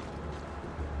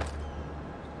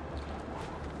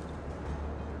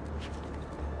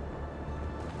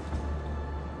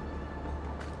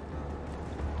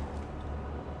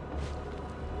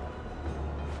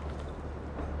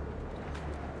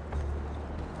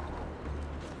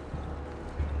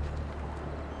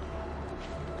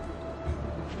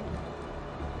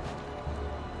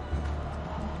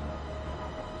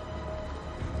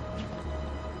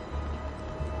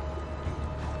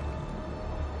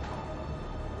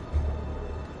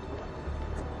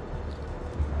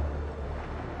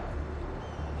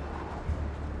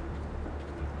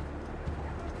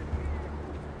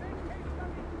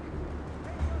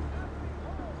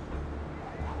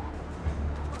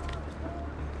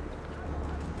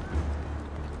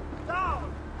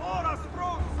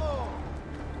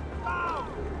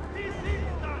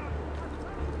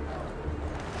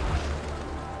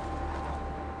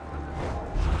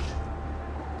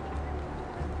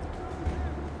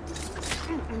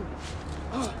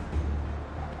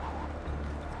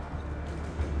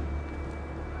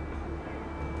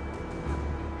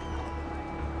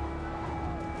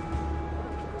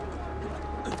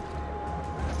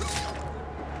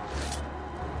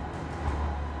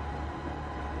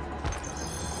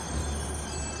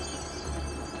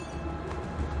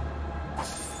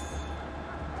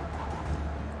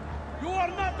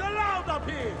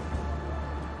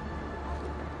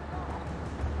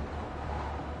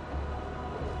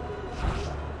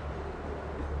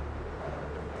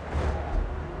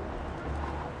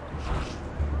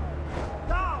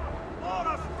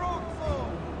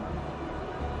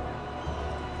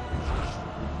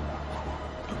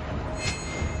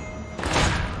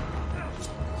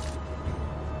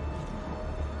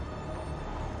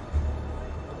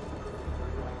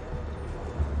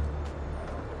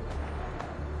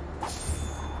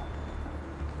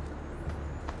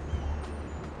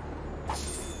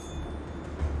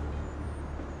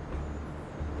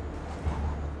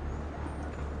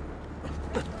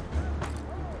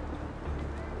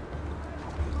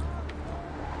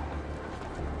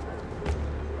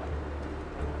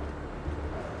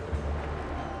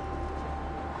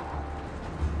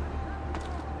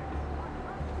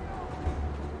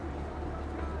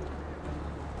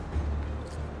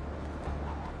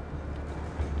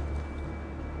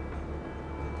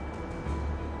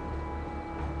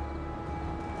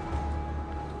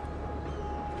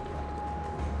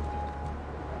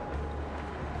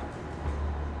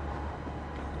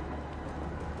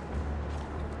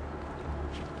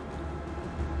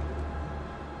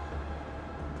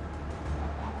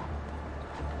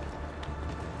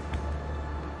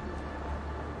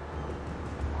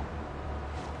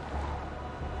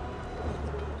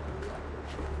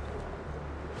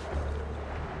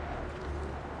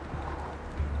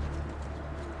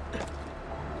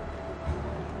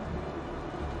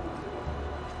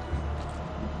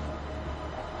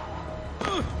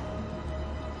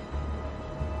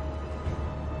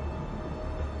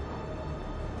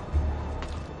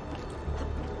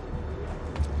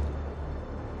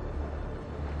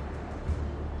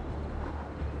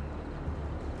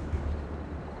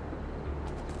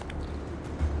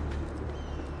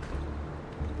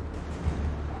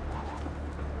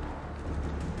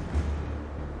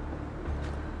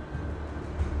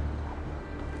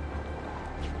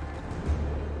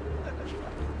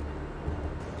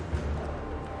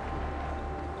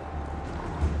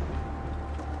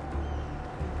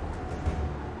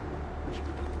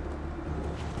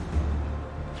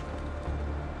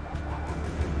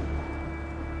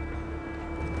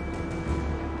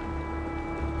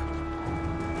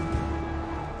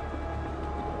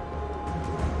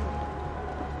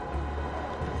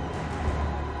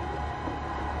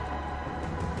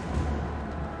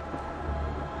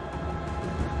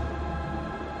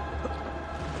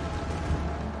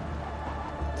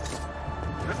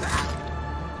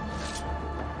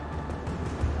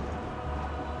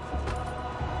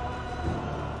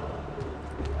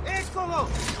 Bravo!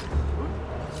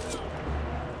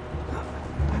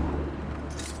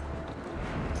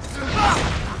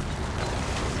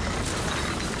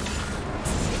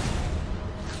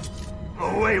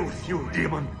 Away with you,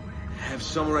 demon! Have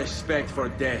some respect for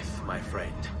death, my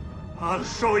friend. I'll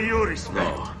show you respect.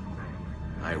 No,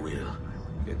 I will.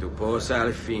 Che tu possa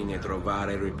al fine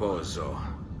trovare riposo,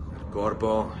 nel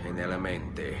corpo e nella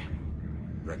mente.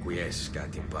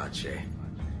 Requiescat in pace.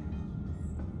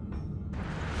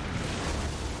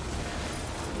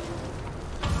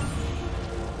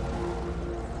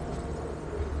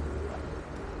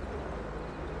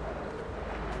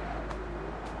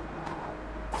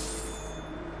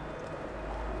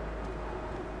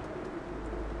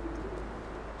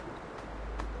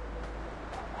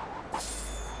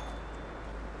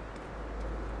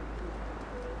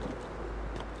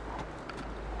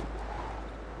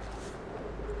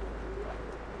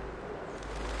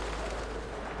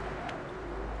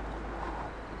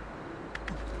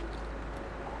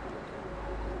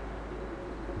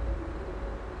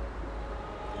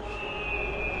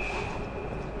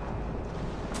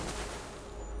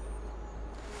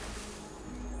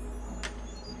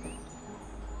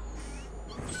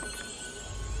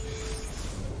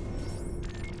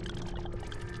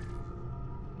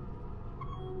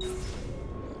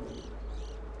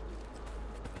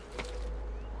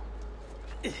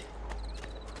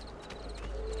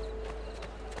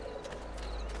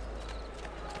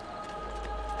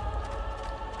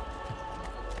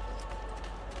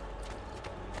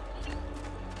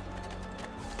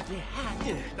 The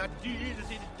hat that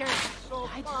deals in death so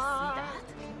far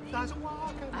doesn't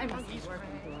walk among his friends.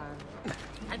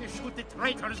 And shoot the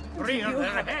traitors rear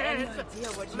their heads,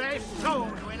 they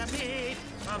soon will meet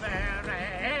their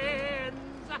ends.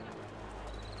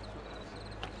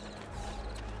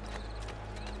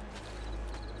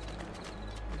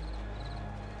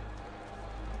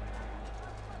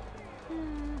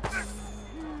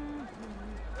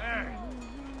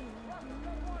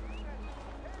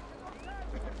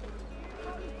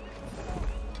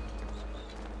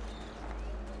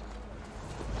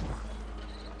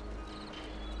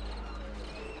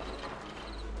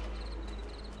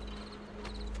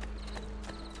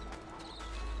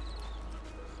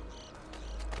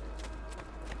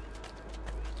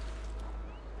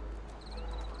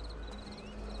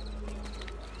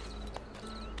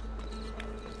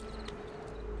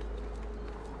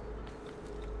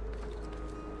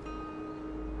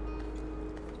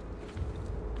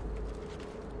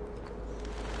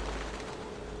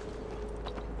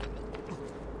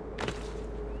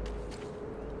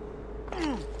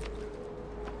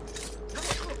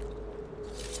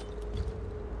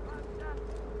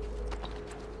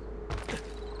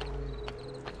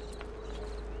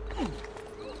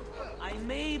 I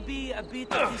may be a bit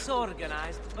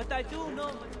disorganized, but I do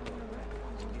know...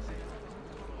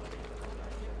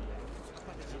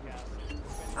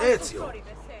 Ezio!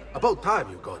 About time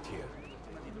you got here.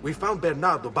 We found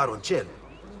Bernardo Baroncelli.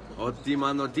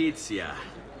 Ottima notizia.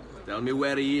 Tell me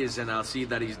where he is and I'll see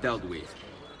that he's dealt with.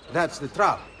 That's the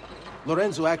trouble.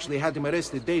 Lorenzo actually had him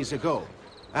arrested days ago,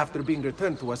 after being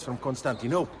returned to us from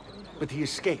Constantinople. But he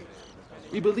escaped.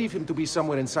 We believe him to be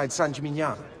somewhere inside San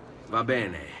Gimignano. Va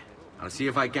bene. I'll see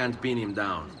if I can't pin him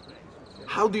down.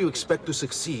 How do you expect to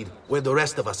succeed where the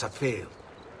rest of us have failed?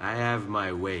 I have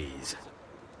my ways.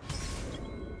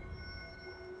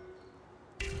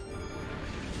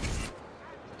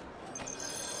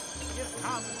 Here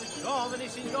comes the giovane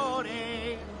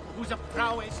signore, whose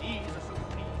prowess is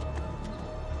supreme.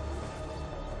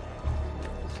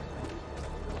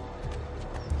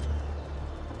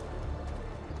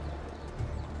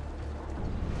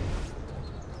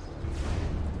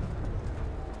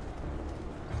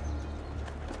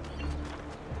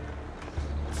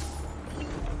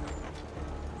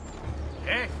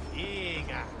 Che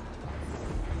figa!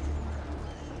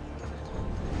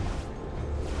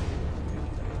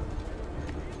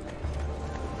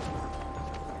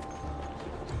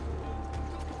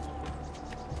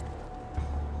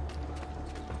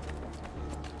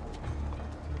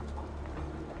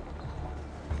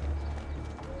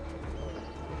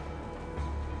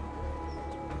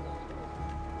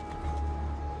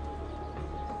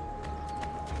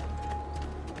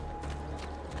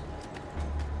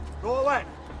 Dov'è?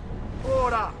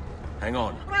 Ora! Hang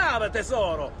on. Brava,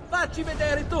 tesoro! Facci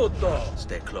vedere tutto!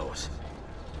 Stay close.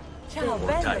 Ciao, Hold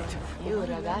bello. tight. You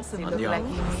ragazzi look Andiamo. like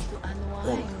you need to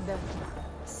unwind.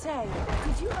 Say,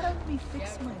 could you help me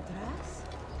fix my dress?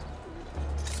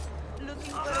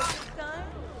 Looking for a good time?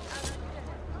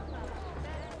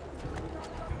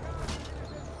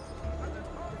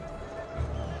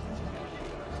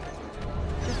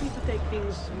 Just need to take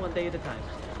things one day at a time.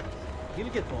 He'll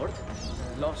get bored,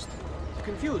 lost,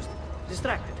 confused,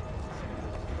 distracted,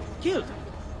 killed.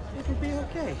 It'll be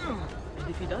okay. And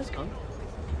if he does come,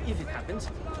 if it happens,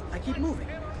 I keep moving.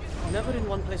 Never in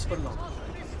one place for long.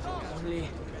 Only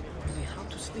how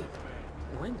to sleep,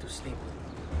 when to sleep,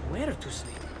 where to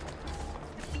sleep.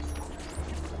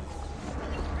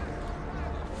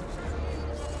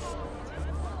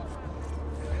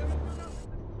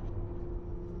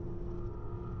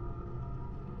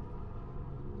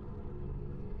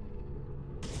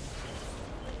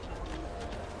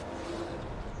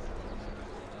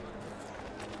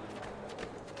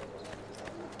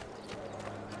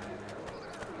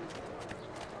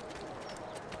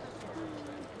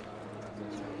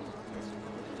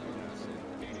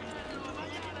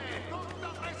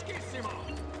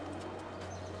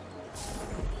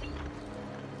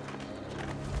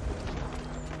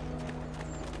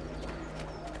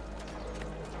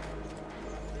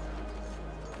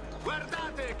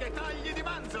 Guardate che tagli di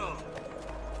manzo!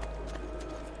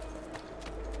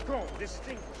 Go,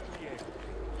 distinguished creator.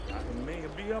 I may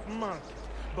be upmarket,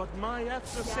 but my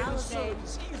after-sale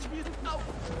service is without.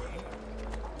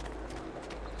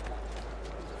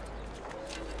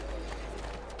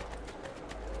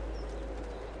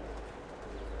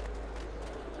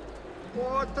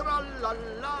 Oh,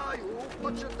 tra-la-la, you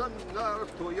put the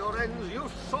nerve to your ends, you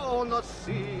sow no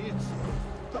seeds.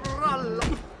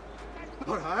 Tra-la.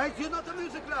 All right, you're not a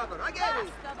music lover, I get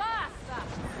it. Basta!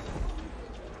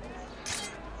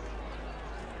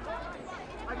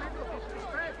 I mean no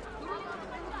disrespect.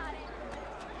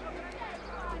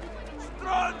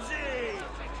 Stronzi!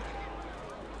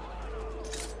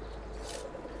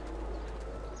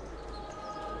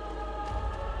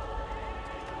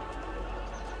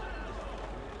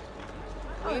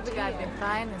 We've got the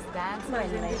finest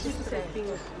dancers in this Just city.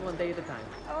 things one day at a time.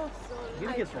 Oh,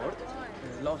 He'll get bored,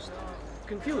 lost,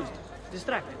 confused,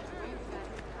 distracted,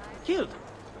 killed.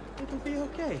 It'll be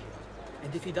okay.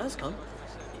 And if he does come,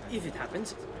 if it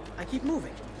happens, I keep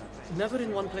moving. Never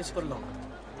in one place for long.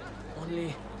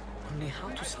 Only how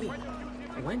to sleep,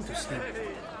 when to sleep,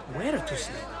 where to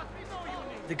sleep.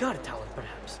 The guard tower,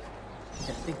 perhaps.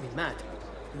 They'll think me mad.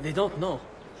 They don't know.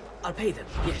 I'll pay them,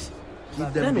 yes.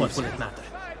 Keep them Then what busy. will it matter?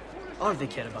 All they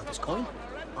care about is coin.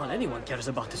 All anyone cares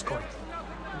about is coin.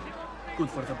 Good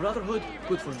for the Brotherhood,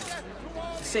 good for me.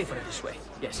 Safer this way,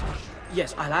 yes.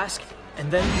 Yes, I'll ask, and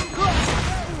then...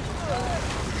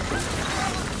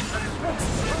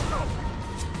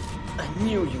 I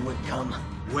knew you would come.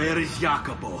 Where is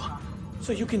Jacopo?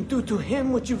 So you can do to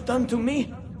him what you've done to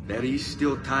me? There is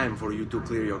still time for you to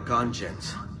clear your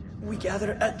conscience. We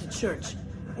gather at the church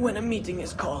when a meeting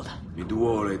is called. Mi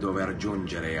duole dover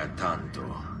giungere a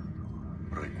tanto.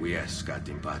 Requiescat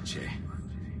in pace.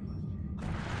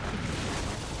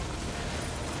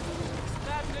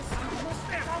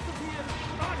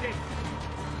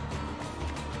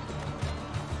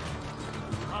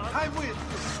 I will.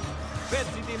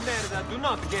 Pezzi di merda, do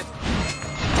not get...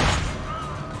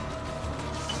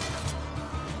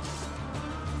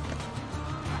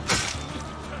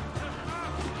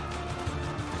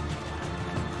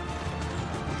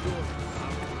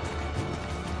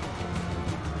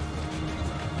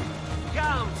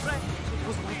 Come, friend.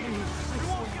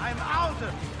 I'm out.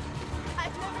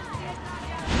 I'm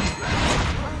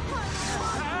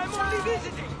only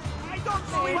visiting. I don't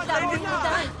know what's going on.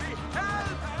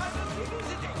 Help! I'm only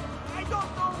visiting. I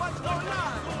don't know what's going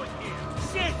on.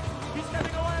 Shit! He's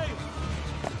getting away.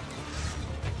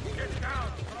 Get down,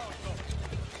 Frosto.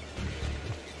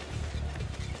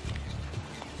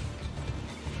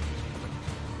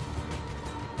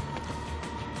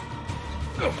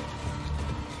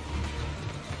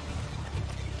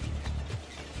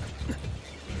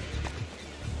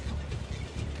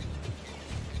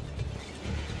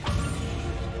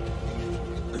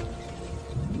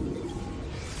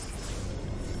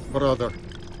 Brother,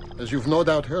 as you've no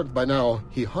doubt heard by now,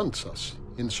 he hunts us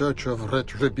in search of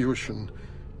retribution.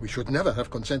 We should never have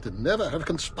consented, never have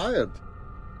conspired.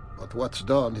 But what's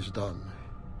done is done.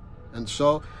 And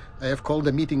so, I have called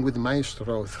a meeting with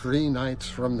Maestro 3 nights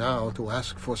from now to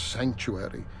ask for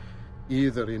sanctuary,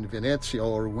 either in Venezia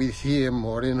or with him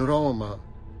or in Roma.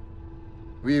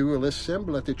 We will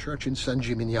assemble at the church in San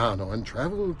Gimignano and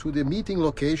travel to the meeting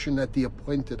location at the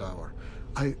appointed hour.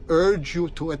 I urge you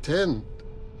to attend.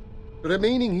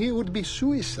 Remaining here would be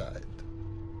suicide.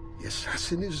 The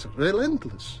assassin is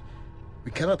relentless. We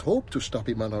cannot hope to stop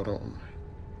him on our own.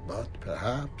 But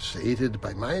perhaps, aided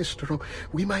by Maestro,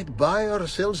 we might buy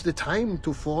ourselves the time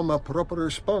to form a proper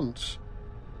response.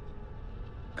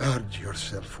 Guard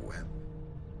yourself well.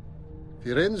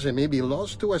 Firenze may be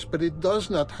lost to us, but it does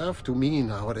not have to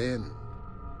mean our end.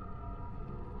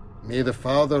 May the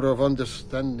Father of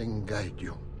Understanding guide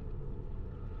you.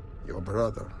 Your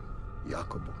brother,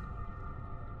 Jacopo.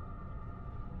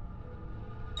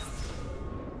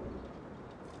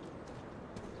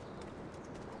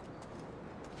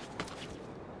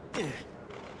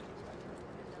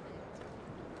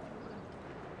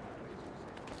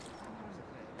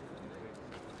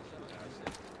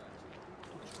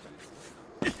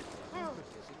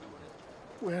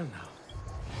 Well now.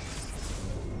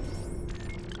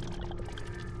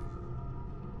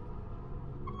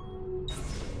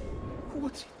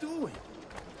 What's he doing?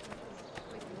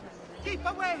 Keep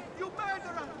away, you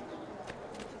murderer!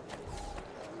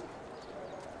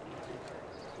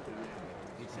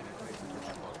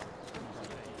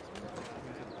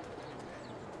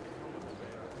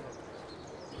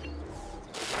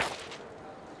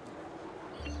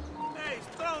 Hey,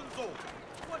 Stronzo!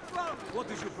 What's wrong? What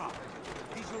is your problem?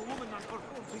 Is your woman not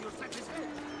performed to your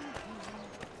satisfaction?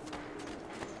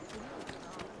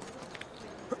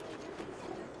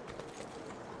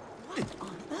 What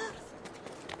on earth?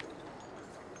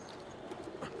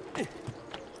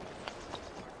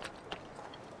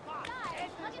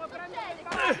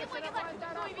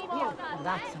 Well,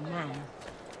 that's a man.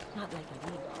 Not like a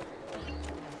hero.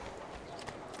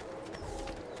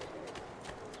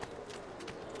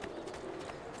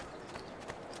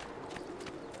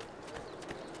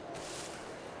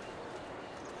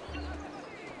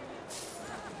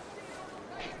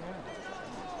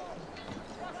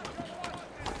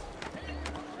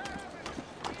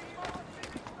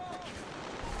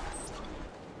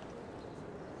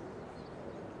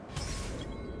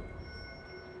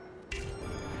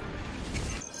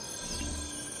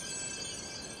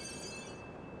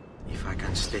 If I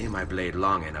can stay my blade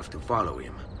long enough to follow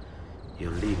him, he'll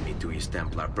lead me to his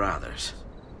Templar brothers.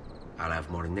 I'll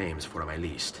have more names for my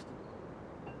list.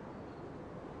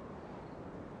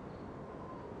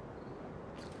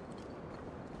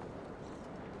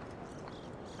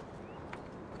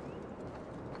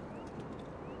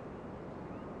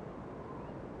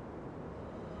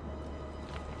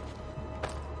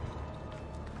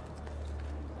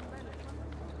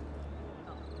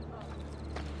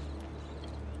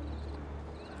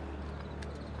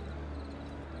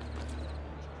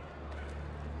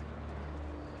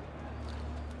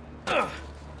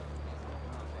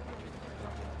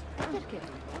 Perché?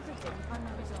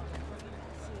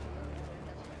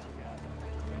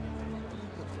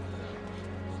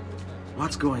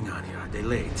 What's going on here? Are they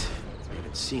late? They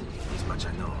haven't seen me, this much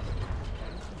I know.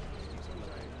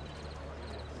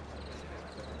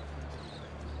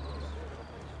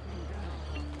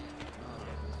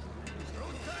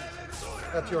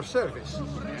 At your service.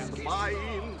 And by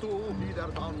into their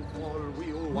downfall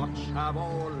we'll watch have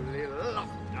only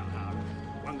laughter.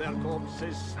 When their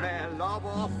corpses smell of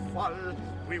offal,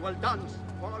 we will dance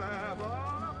forever.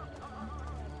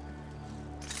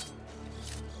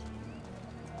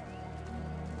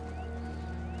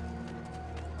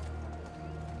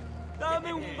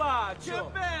 Dammi un bacio! Che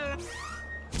bella!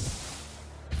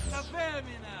 La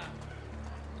femmina!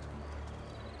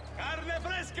 Carne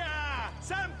fresca!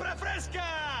 Sempre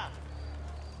fresca!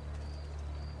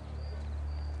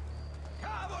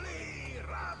 Cavoli,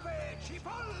 rape,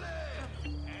 cipolle!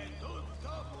 È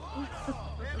tutto buono!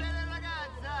 Che bella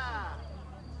ragazza!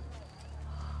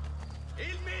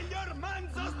 Il miglior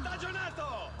manzo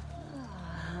stagionato!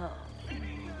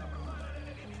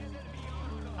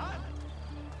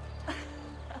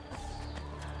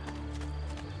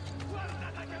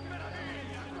 Guardate che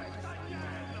meraviglia questo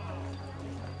agnello!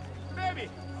 Baby!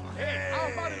 How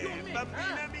about you and me?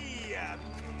 Bambina mia!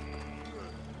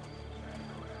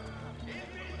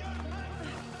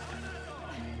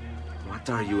 What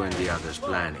are you and the others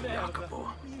planning, Jacopo?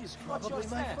 He's probably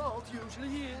my fault,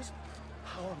 usually is.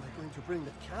 How am I going to bring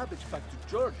the cabbage back to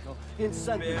Giorgio in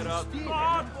San Now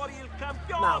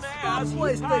stop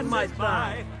wasting my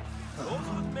time.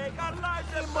 Make our lives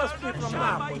He must be from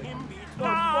Napoli.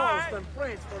 Got balls and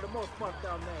brains for the most part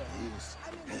down there.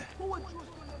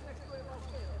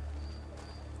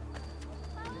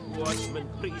 Watchman,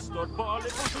 priest, or ball.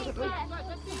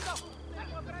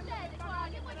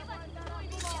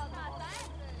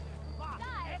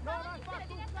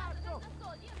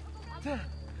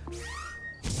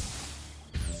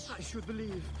 I should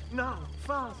leave. Now,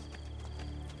 fast.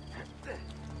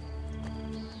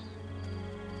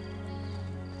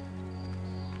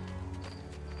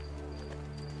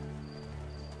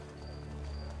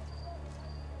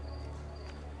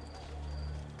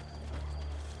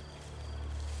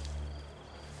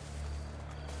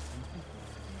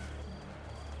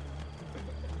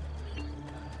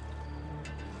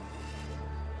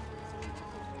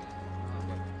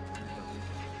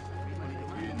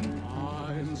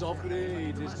 of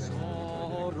greatest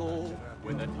sorrow,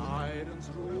 when the tyrants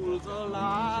rule the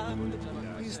land.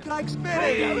 He strikes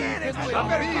bene!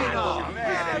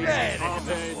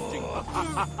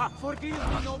 Forgive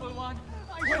me, noble one.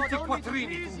 20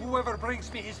 quattrini to whoever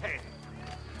brings me his head.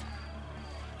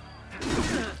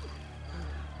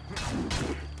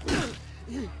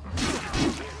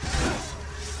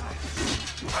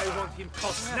 I want him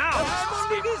tossed now!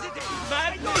 I'm only visiting!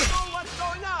 Man, don't know what's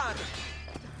going on!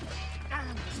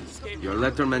 Your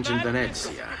letter mentioned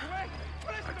Venezia.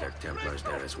 Are there Templars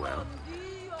there as well?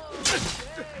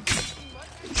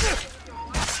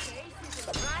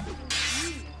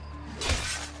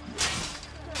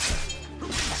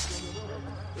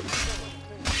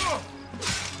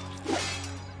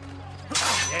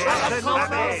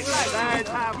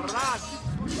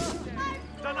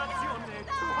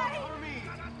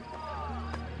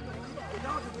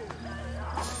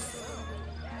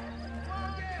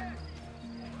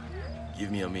 Give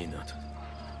me a minute.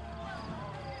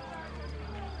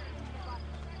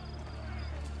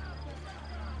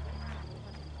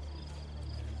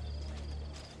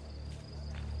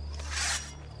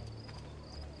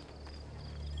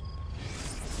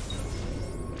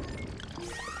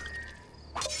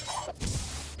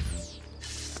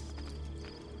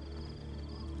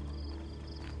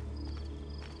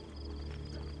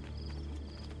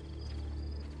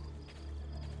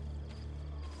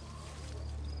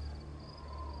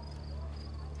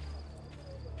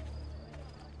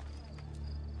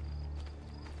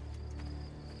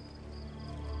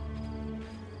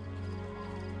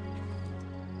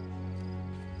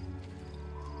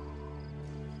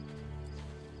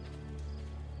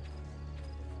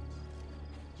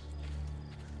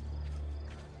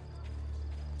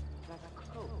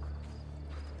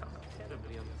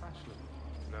 Terribly unfashionable.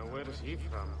 Now where is he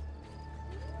from?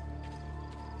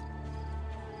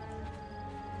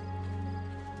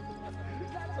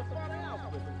 That's a fun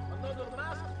outfit. Another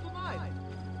mask tonight.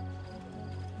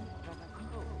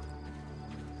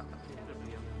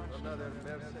 Terribly unfashionable. Another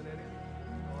mercenary?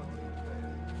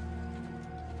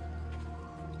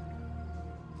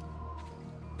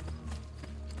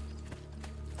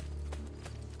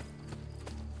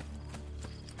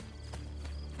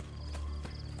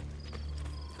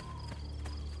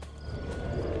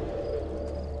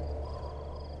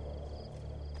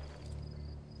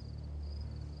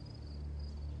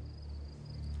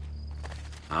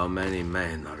 How many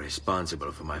men are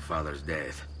responsible for my father's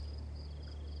death?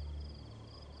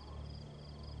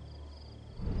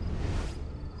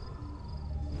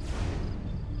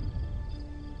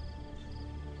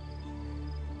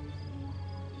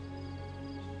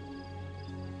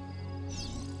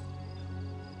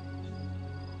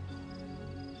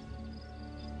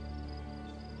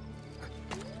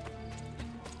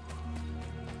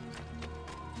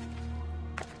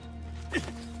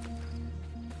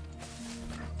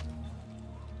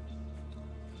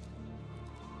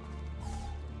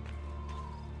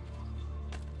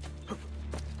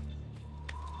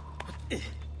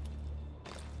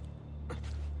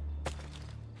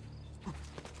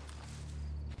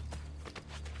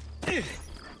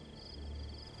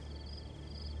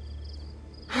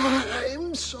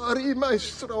 I'm sorry,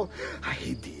 Maestro.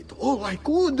 I did all I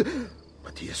could,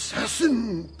 but the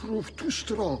assassin proved too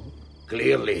strong.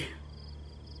 Clearly.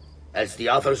 Else the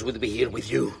others would be here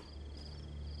with you.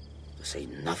 To say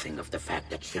nothing of the fact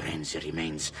that Firenze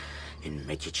remains in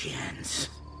Medici hands.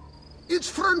 It's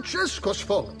Francesco's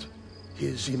fault.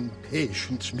 His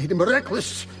impatience made him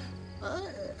reckless.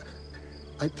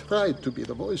 I tried to be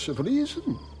the voice of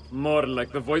reason. More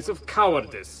like the voice of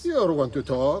cowardice. You're one to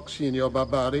talk, Signor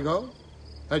Barbarigo.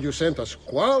 Had you sent us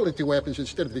quality weapons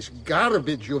instead of this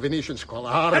garbage you Venetians call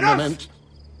armament...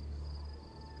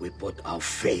 We put our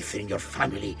faith in your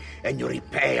family, and you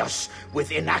repay us with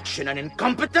inaction and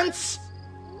incompetence?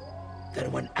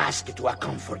 Then when asked to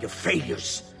account for your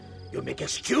failures, you make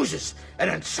excuses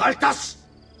and insult us?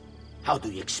 How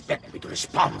do you expect me to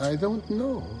respond? I don't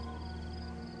know.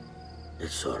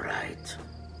 It's all right.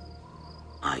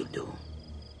 I do.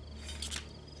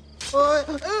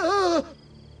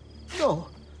 No.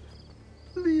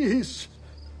 Please.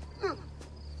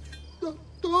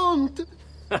 Don't.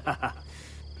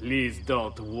 Please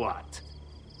don't what?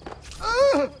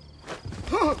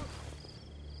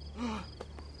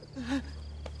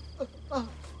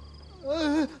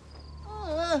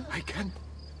 I can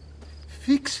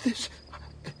fix this.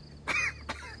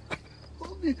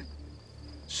 Only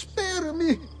spare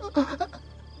me.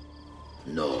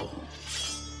 No.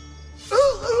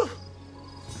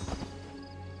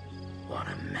 What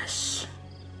a mess.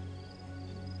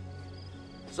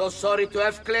 So sorry to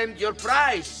have claimed your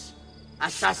prize.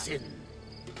 Assassin!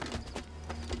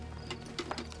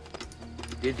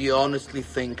 Did you honestly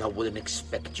think I wouldn't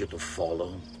expect you to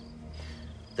follow?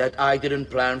 That I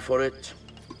didn't plan for it?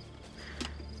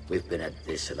 We've been at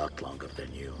this a lot longer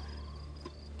than you.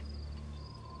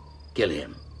 Kill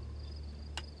him.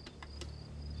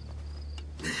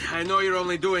 I know you're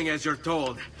only doing as you're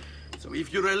told. So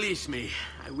if you release me,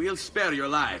 I will spare your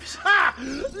lives. Ha!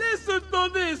 Listen to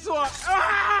this one!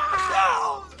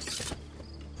 Ah!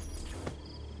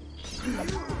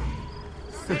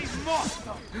 Sei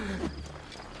morto!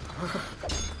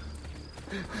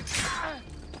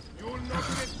 You'll not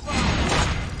get far!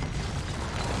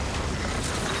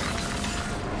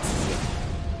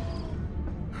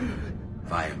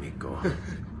 Vai, amico.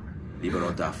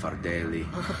 Libero da fardelli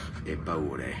e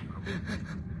paure.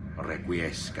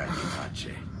 Requiesca in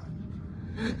pace.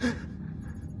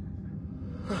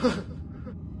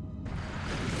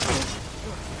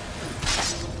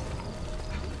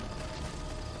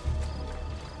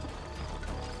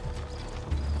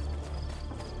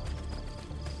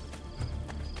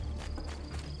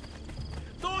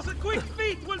 Those quick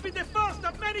feet will be the first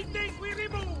of many things we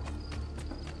remove!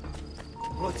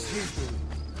 What's he doing?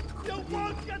 You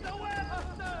won't get away,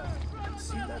 Master!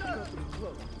 See that company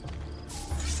close.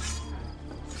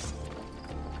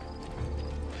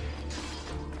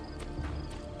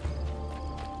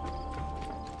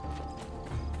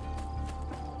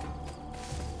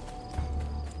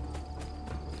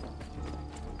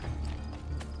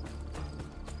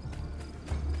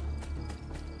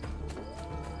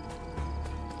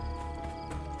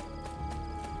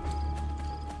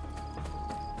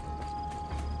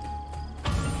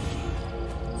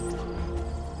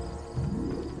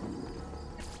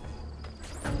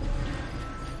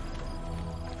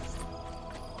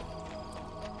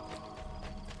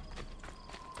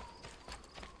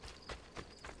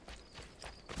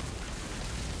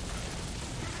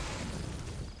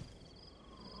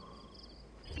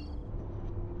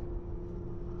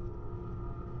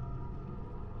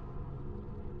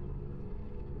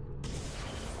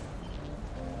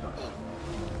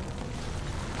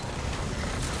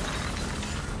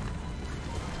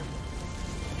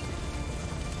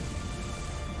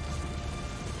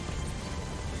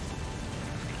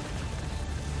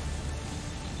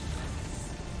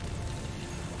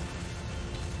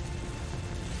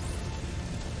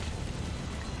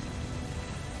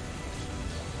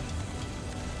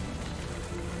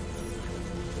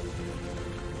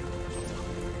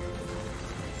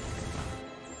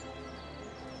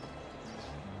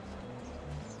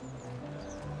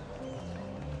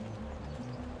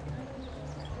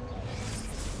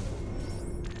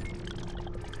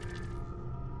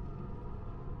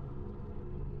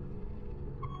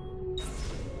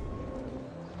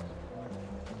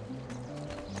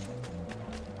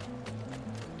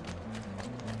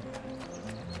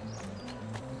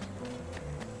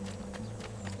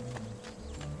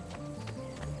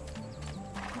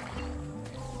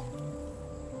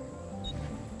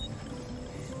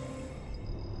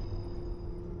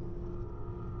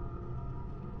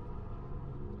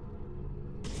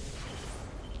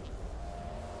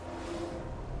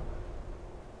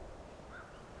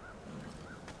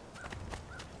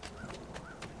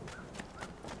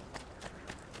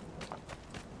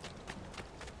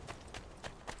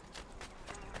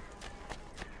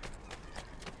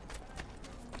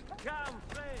 Come,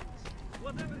 friends.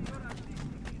 Whatever your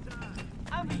artistic desire.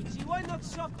 Amici, why not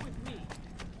shop with me?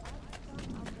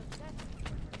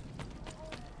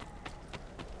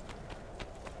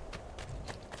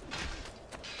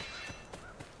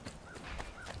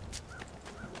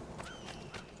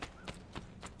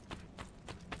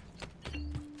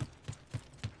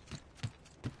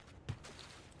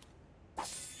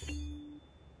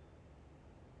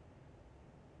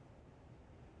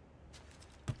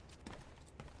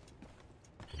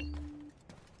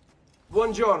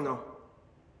 Buongiorno.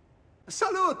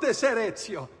 Salute, Ser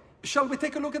Ezio. Shall we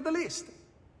take a look at the list?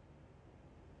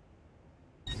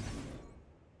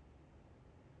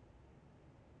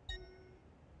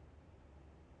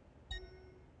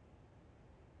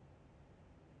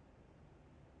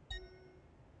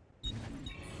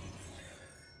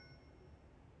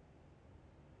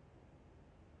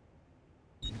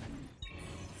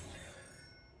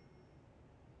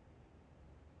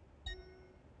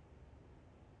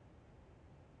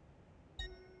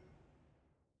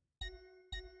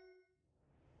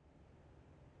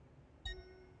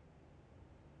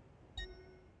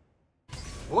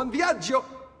 Buon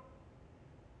viaggio!